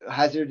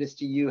 hazardous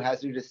to you,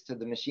 hazardous to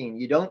the machine.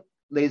 You don't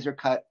laser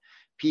cut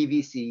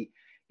PVC.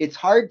 It's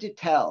hard to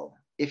tell.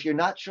 If you're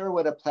not sure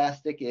what a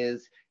plastic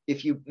is,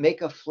 if you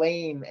make a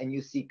flame and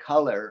you see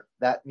color,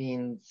 that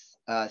means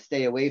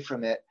stay away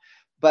from it.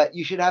 But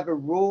you should have a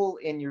rule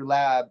in your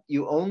lab.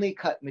 You only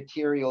cut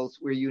materials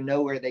where you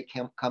know where they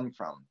can come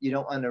from. You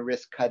don't want to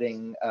risk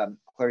cutting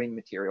chlorine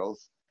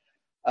materials.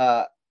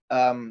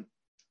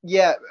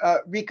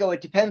 Rico,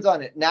 it depends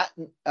on it.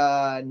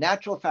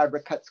 Natural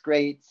fabric cuts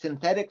great.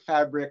 Synthetic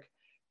fabric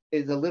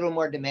is a little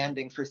more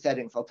demanding for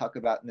settings I'll talk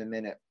about in a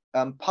minute.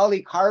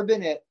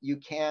 Polycarbonate you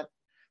can't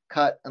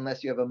cut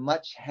unless you have a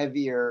much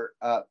heavier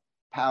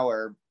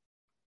power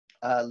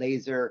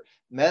laser.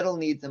 Metal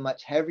needs a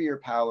much heavier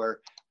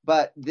power,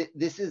 but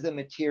this is a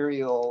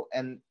material,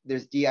 and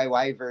there's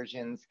DIY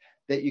versions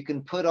that you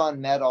can put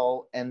on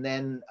metal and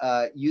then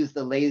use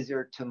the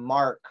laser to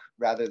mark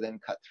rather than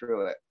cut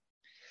through it.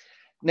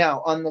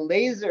 Now, on the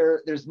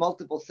laser, there's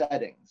multiple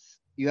settings.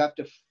 You have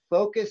to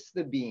focus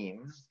the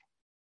beam.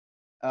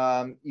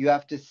 You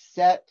have to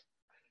set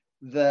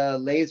the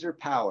laser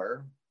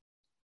power.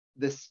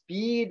 The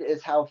speed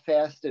is how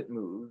fast it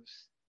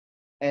moves.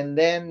 And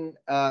then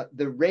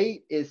the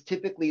rate is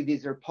typically,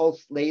 these are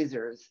pulse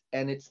lasers,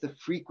 and it's the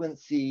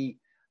frequency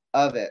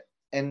of it.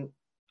 And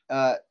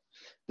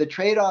the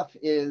trade-off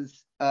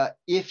is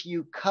if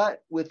you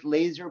cut with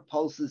laser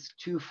pulses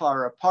too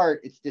far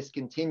apart, it's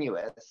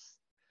discontinuous.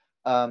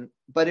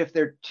 But if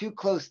they're too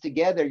close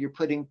together, you're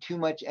putting too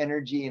much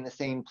energy in the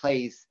same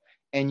place,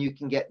 and you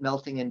can get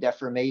melting and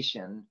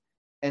deformation.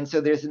 And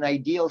so there's an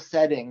ideal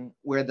setting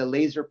where the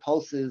laser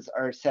pulses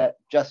are set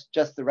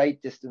just the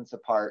right distance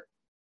apart.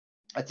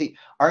 Let's see,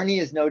 Arnie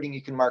is noting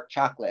you can mark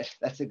chocolate.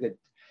 That's a good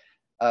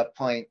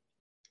point.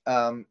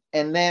 And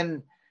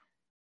then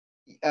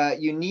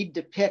you need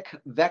to pick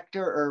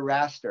vector or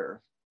raster.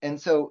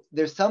 And so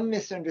there's some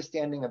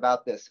misunderstanding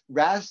about this.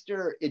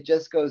 Raster, it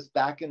just goes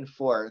back and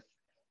forth,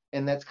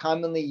 and that's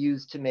commonly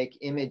used to make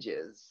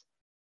images.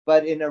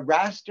 But in a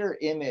raster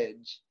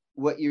image,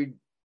 what you're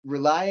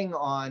relying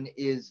on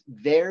is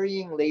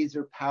varying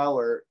laser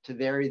power to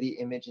vary the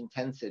image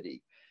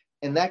intensity.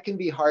 And that can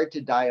be hard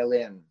to dial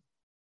in.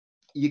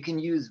 You can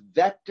use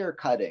vector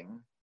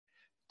cutting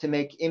to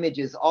make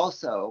images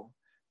also,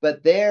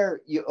 but there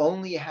you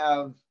only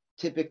have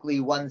typically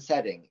one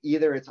setting.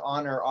 Either it's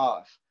on or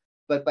off.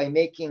 But by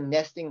making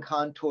nesting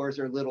contours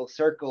or little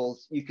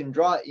circles, you can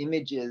draw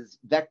images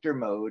vector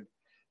mode,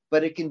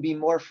 but it can be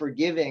more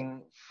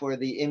forgiving for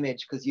the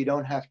image because you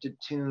don't have to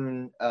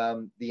tune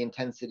the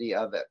intensity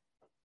of it.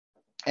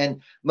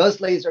 And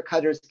most laser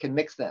cutters can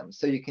mix them.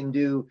 So you can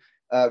do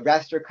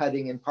raster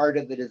cutting in part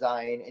of the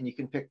design, and you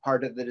can pick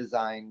part of the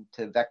design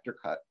to vector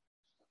cut.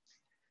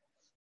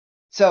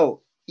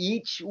 So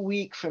each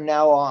week from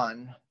now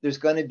on, there's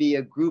going to be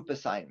a group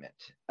assignment.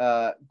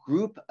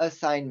 Group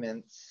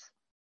assignments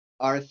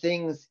are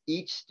things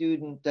each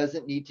student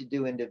doesn't need to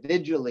do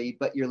individually,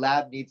 but your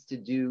lab needs to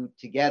do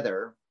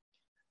together.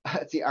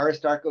 See,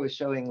 Aristarco is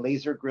showing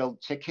laser grilled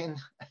chicken.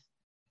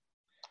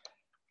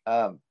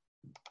 I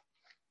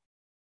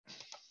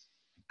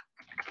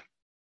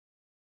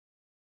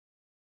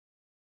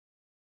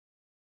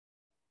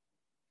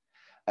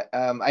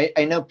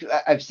know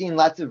I've seen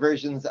lots of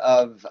versions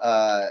of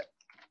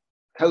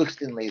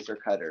toast in laser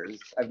cutters.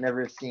 I've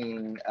never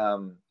seen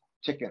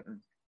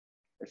chicken.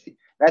 Let's see,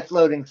 that's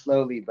loading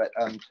slowly, but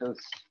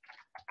toast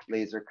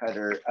laser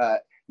cutter.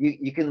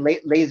 You can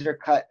laser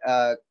cut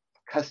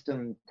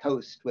custom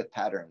toast with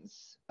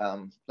patterns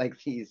like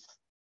these.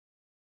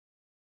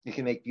 You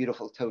can make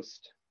beautiful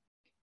toast.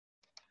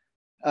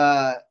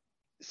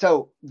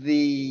 So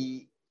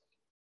the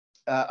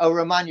oh,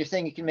 Roman, you're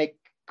saying you can make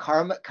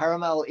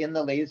caramel in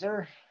the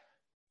laser?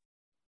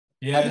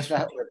 Yes. How does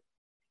that work?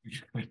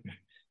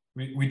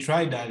 We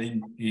tried that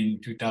in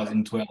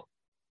 2012.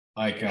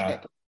 Like,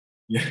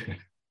 yeah.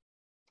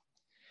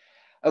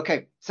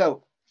 Okay,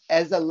 so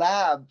as a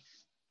lab,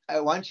 I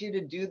want you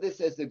to do this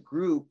as a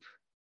group,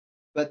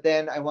 but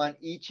then I want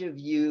each of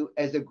you,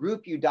 as a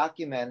group, you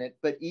document it,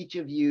 but each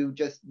of you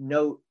just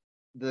note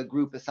the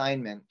group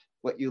assignment,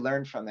 what you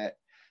learned from it.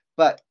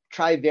 But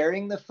try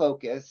varying the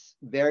focus,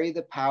 vary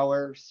the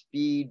power,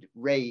 speed,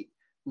 rate,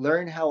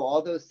 learn how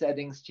all those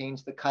settings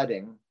change the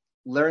cutting,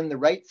 learn the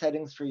right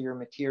settings for your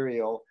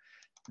material,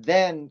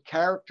 then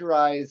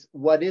characterize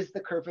what is the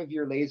curve of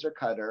your laser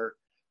cutter,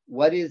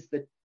 what is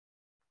the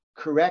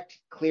correct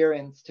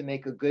clearance to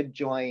make a good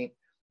joint,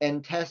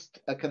 and test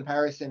a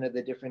comparison of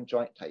the different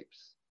joint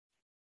types.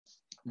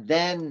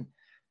 Then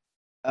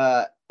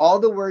all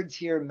the words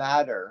here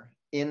matter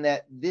in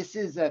that this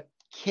is a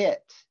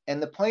kit.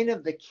 And the point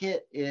of the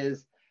kit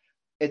is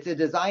it's a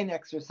design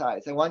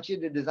exercise. I want you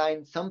to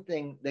design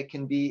something that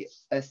can be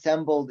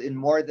assembled in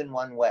more than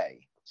one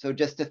way. So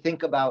just to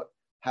think about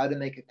how to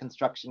make a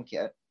construction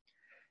kit.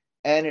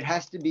 And it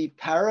has to be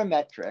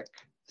parametric.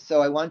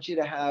 So I want you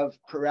to have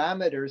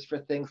parameters for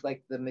things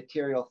like the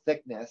material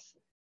thickness,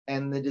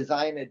 and the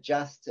design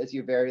adjusts as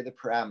you vary the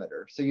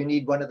parameter. So you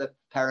need one of the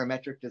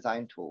parametric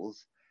design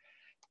tools.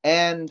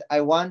 And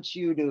I want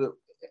you to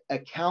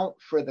account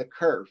for the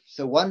kerf.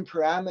 So one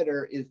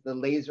parameter is the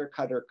laser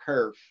cutter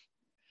kerf.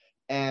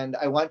 And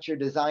I want your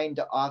design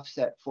to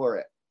offset for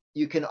it.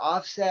 You can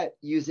offset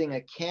using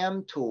a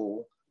CAM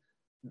tool,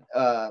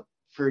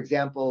 for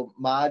example,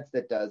 mods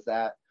that does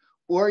that,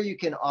 or you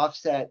can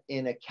offset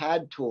in a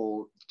CAD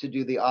tool to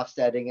do the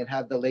offsetting and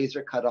have the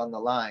laser cut on the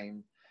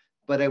line.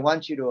 But I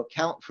want you to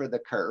account for the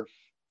kerf.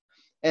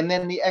 And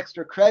then the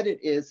extra credit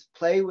is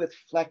play with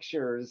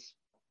flexures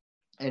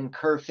and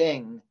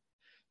kerfing,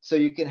 so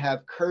you can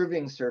have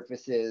curving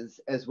surfaces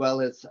as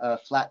well as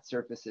flat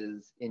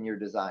surfaces in your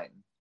design.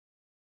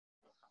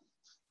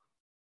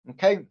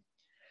 Okay.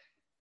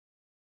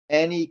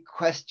 Any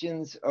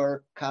questions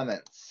or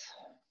comments?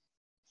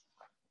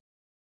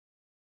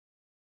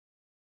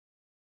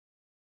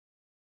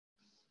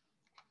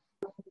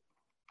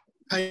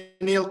 Hi,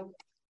 Neil.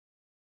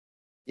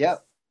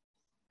 Yep.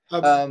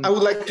 I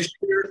would like to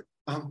share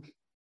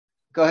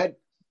go ahead.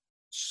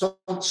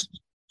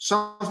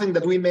 Something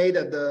that we made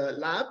at the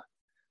lab.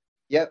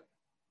 Yep.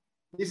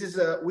 This is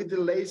with the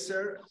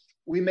laser.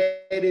 We made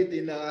it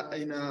in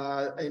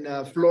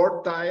a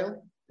floor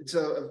tile. It's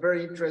a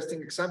very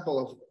interesting example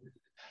of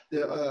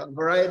the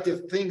variety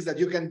of things that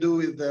you can do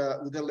with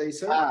the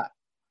laser.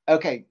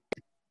 Okay.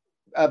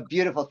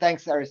 Beautiful.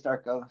 Thanks,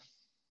 Aristarco.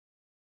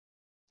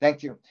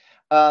 Thank you.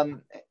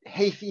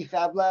 Hey,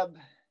 Fab Lab,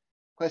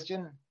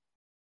 question?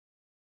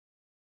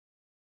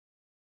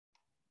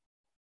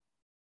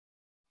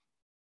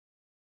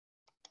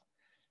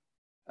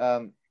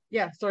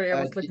 Yeah, sorry,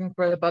 I was looking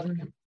for the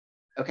button.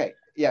 Okay,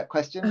 yeah,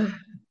 question?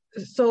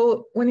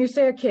 So when you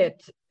say a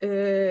kit,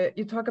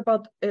 you talk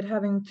about it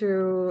having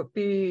to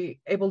be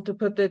able to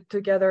put it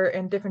together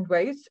in different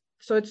ways.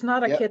 So it's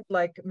not a kit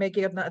like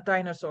making a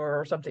dinosaur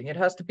or something. It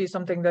has to be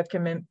something that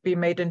can be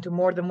made into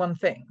more than one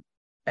thing.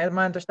 Am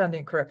I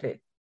understanding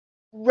correctly?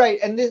 Right,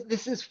 and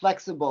this is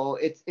flexible.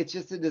 It's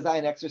just a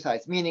design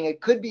exercise, meaning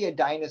it could be a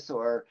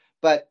dinosaur,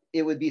 but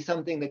it would be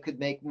something that could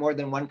make more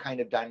than one kind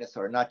of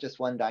dinosaur, not just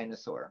one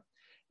dinosaur.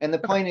 And the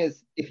point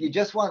is, if you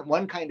just want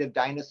one kind of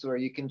dinosaur,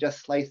 you can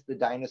just slice the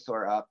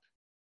dinosaur up.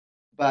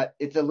 But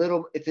it's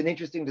an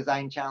interesting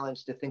design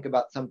challenge to think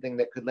about something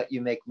that could let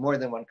you make more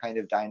than one kind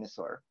of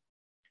dinosaur.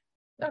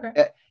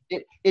 Okay.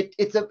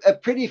 It's a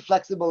pretty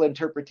flexible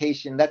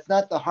interpretation. That's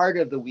not the heart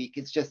of the week.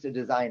 It's just a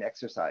design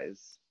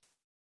exercise.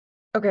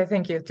 Okay,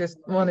 thank you. Just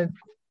wanted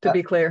to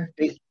be clear.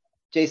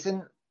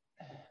 Jason?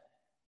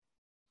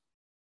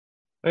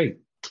 Hey,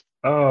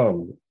 I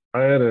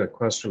had a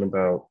question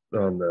about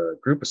on the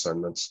group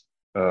assignments.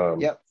 For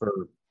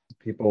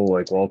people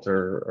like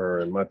Walter are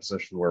in my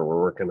position where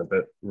we're working a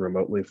bit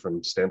remotely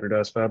from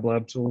standardized Fab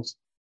Lab tools.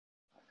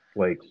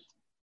 Like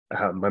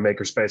my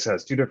makerspace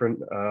has two different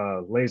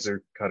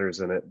laser cutters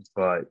in it,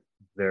 but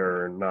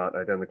they're not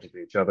identical to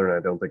each other, and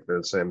I don't think they're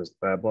the same as the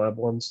Fab Lab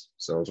ones.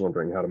 So I was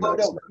wondering how to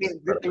maximize.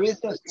 There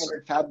is no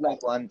standard Fab Lab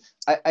one.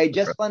 I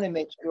just want to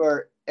make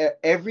sure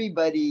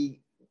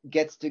everybody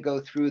gets to go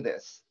through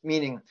this,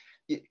 meaning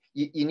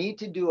you need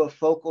to do a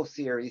focal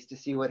series to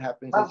see what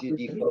happens as you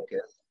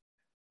defocus.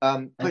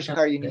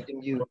 Pushkar, you need to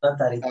mute.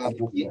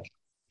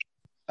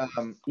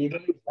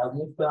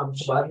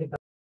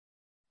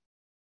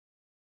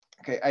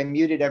 Okay, I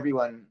muted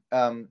everyone,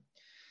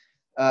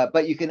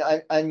 but you can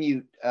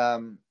unmute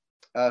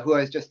who I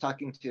was just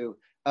talking to.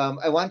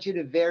 I want you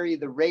to vary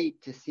the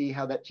rate to see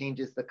how that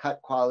changes the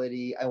cut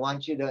quality. I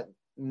want you to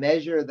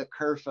measure the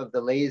kerf of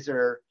the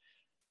laser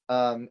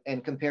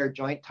and compare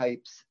joint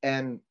types.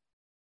 And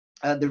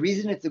the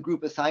reason it's a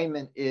group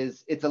assignment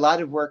is it's a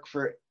lot of work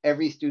for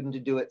every student to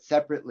do it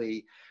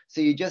separately.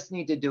 So you just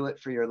need to do it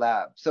for your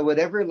lab. So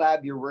whatever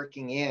lab you're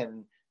working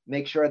in,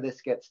 make sure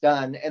this gets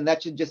done. And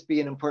that should just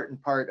be an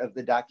important part of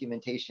the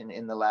documentation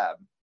in the lab.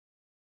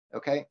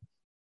 Okay.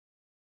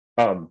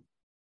 So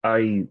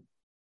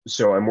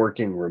I'm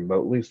working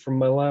remotely from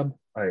my lab.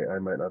 I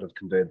might not have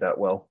conveyed that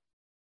well.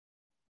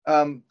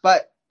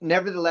 But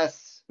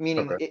nevertheless,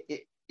 meaning Okay.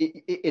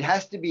 it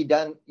has to be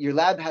done. Your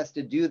lab has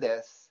to do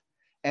this.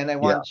 And I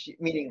want you,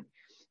 meaning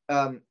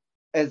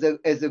as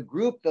a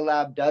group, the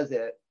lab does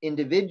it.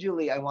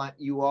 Individually, I want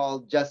you all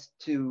just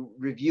to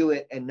review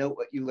it and note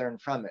what you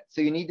learned from it. So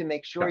you need to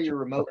make sure your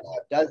remote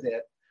lab does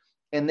it.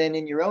 And then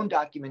in your own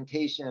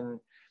documentation,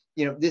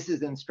 this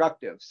is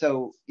instructive.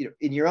 So,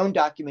 in your own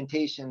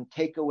documentation,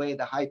 take away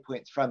the high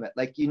points from it.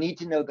 Like you need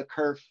to know the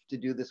kerf to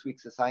do this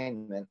week's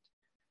assignment.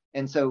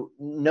 And so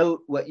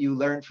note what you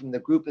learned from the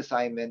group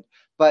assignment,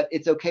 but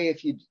it's okay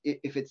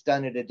if it's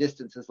done at a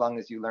distance as long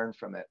as you learn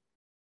from it.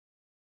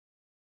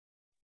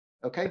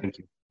 Okay. Thank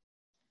you.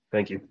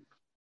 Thank you.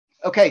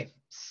 Okay.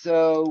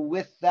 So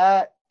with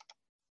that,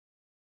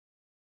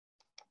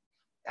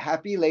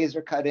 happy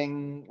laser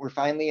cutting. We're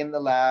finally in the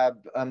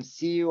lab.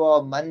 See you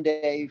all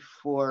Monday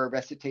for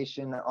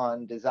recitation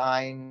on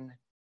design,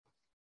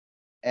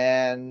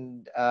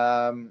 and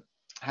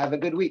have a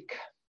good week.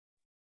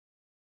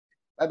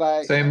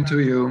 Bye-bye. Same to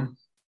you.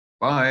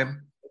 Bye.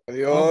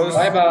 Adios.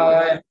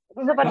 Bye-bye.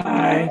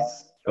 Bye.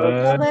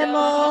 Nos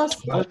vemos.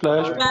 Bye.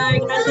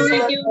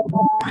 Thank you.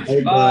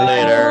 Bye.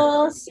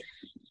 Later.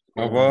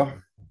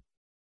 Bye.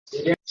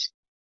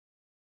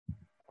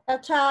 Chao,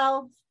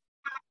 chao.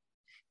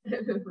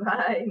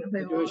 Bye. Nos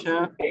vemos.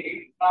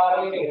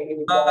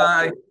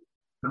 Bye.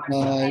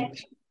 Bye.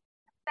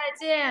 再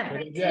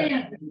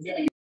见。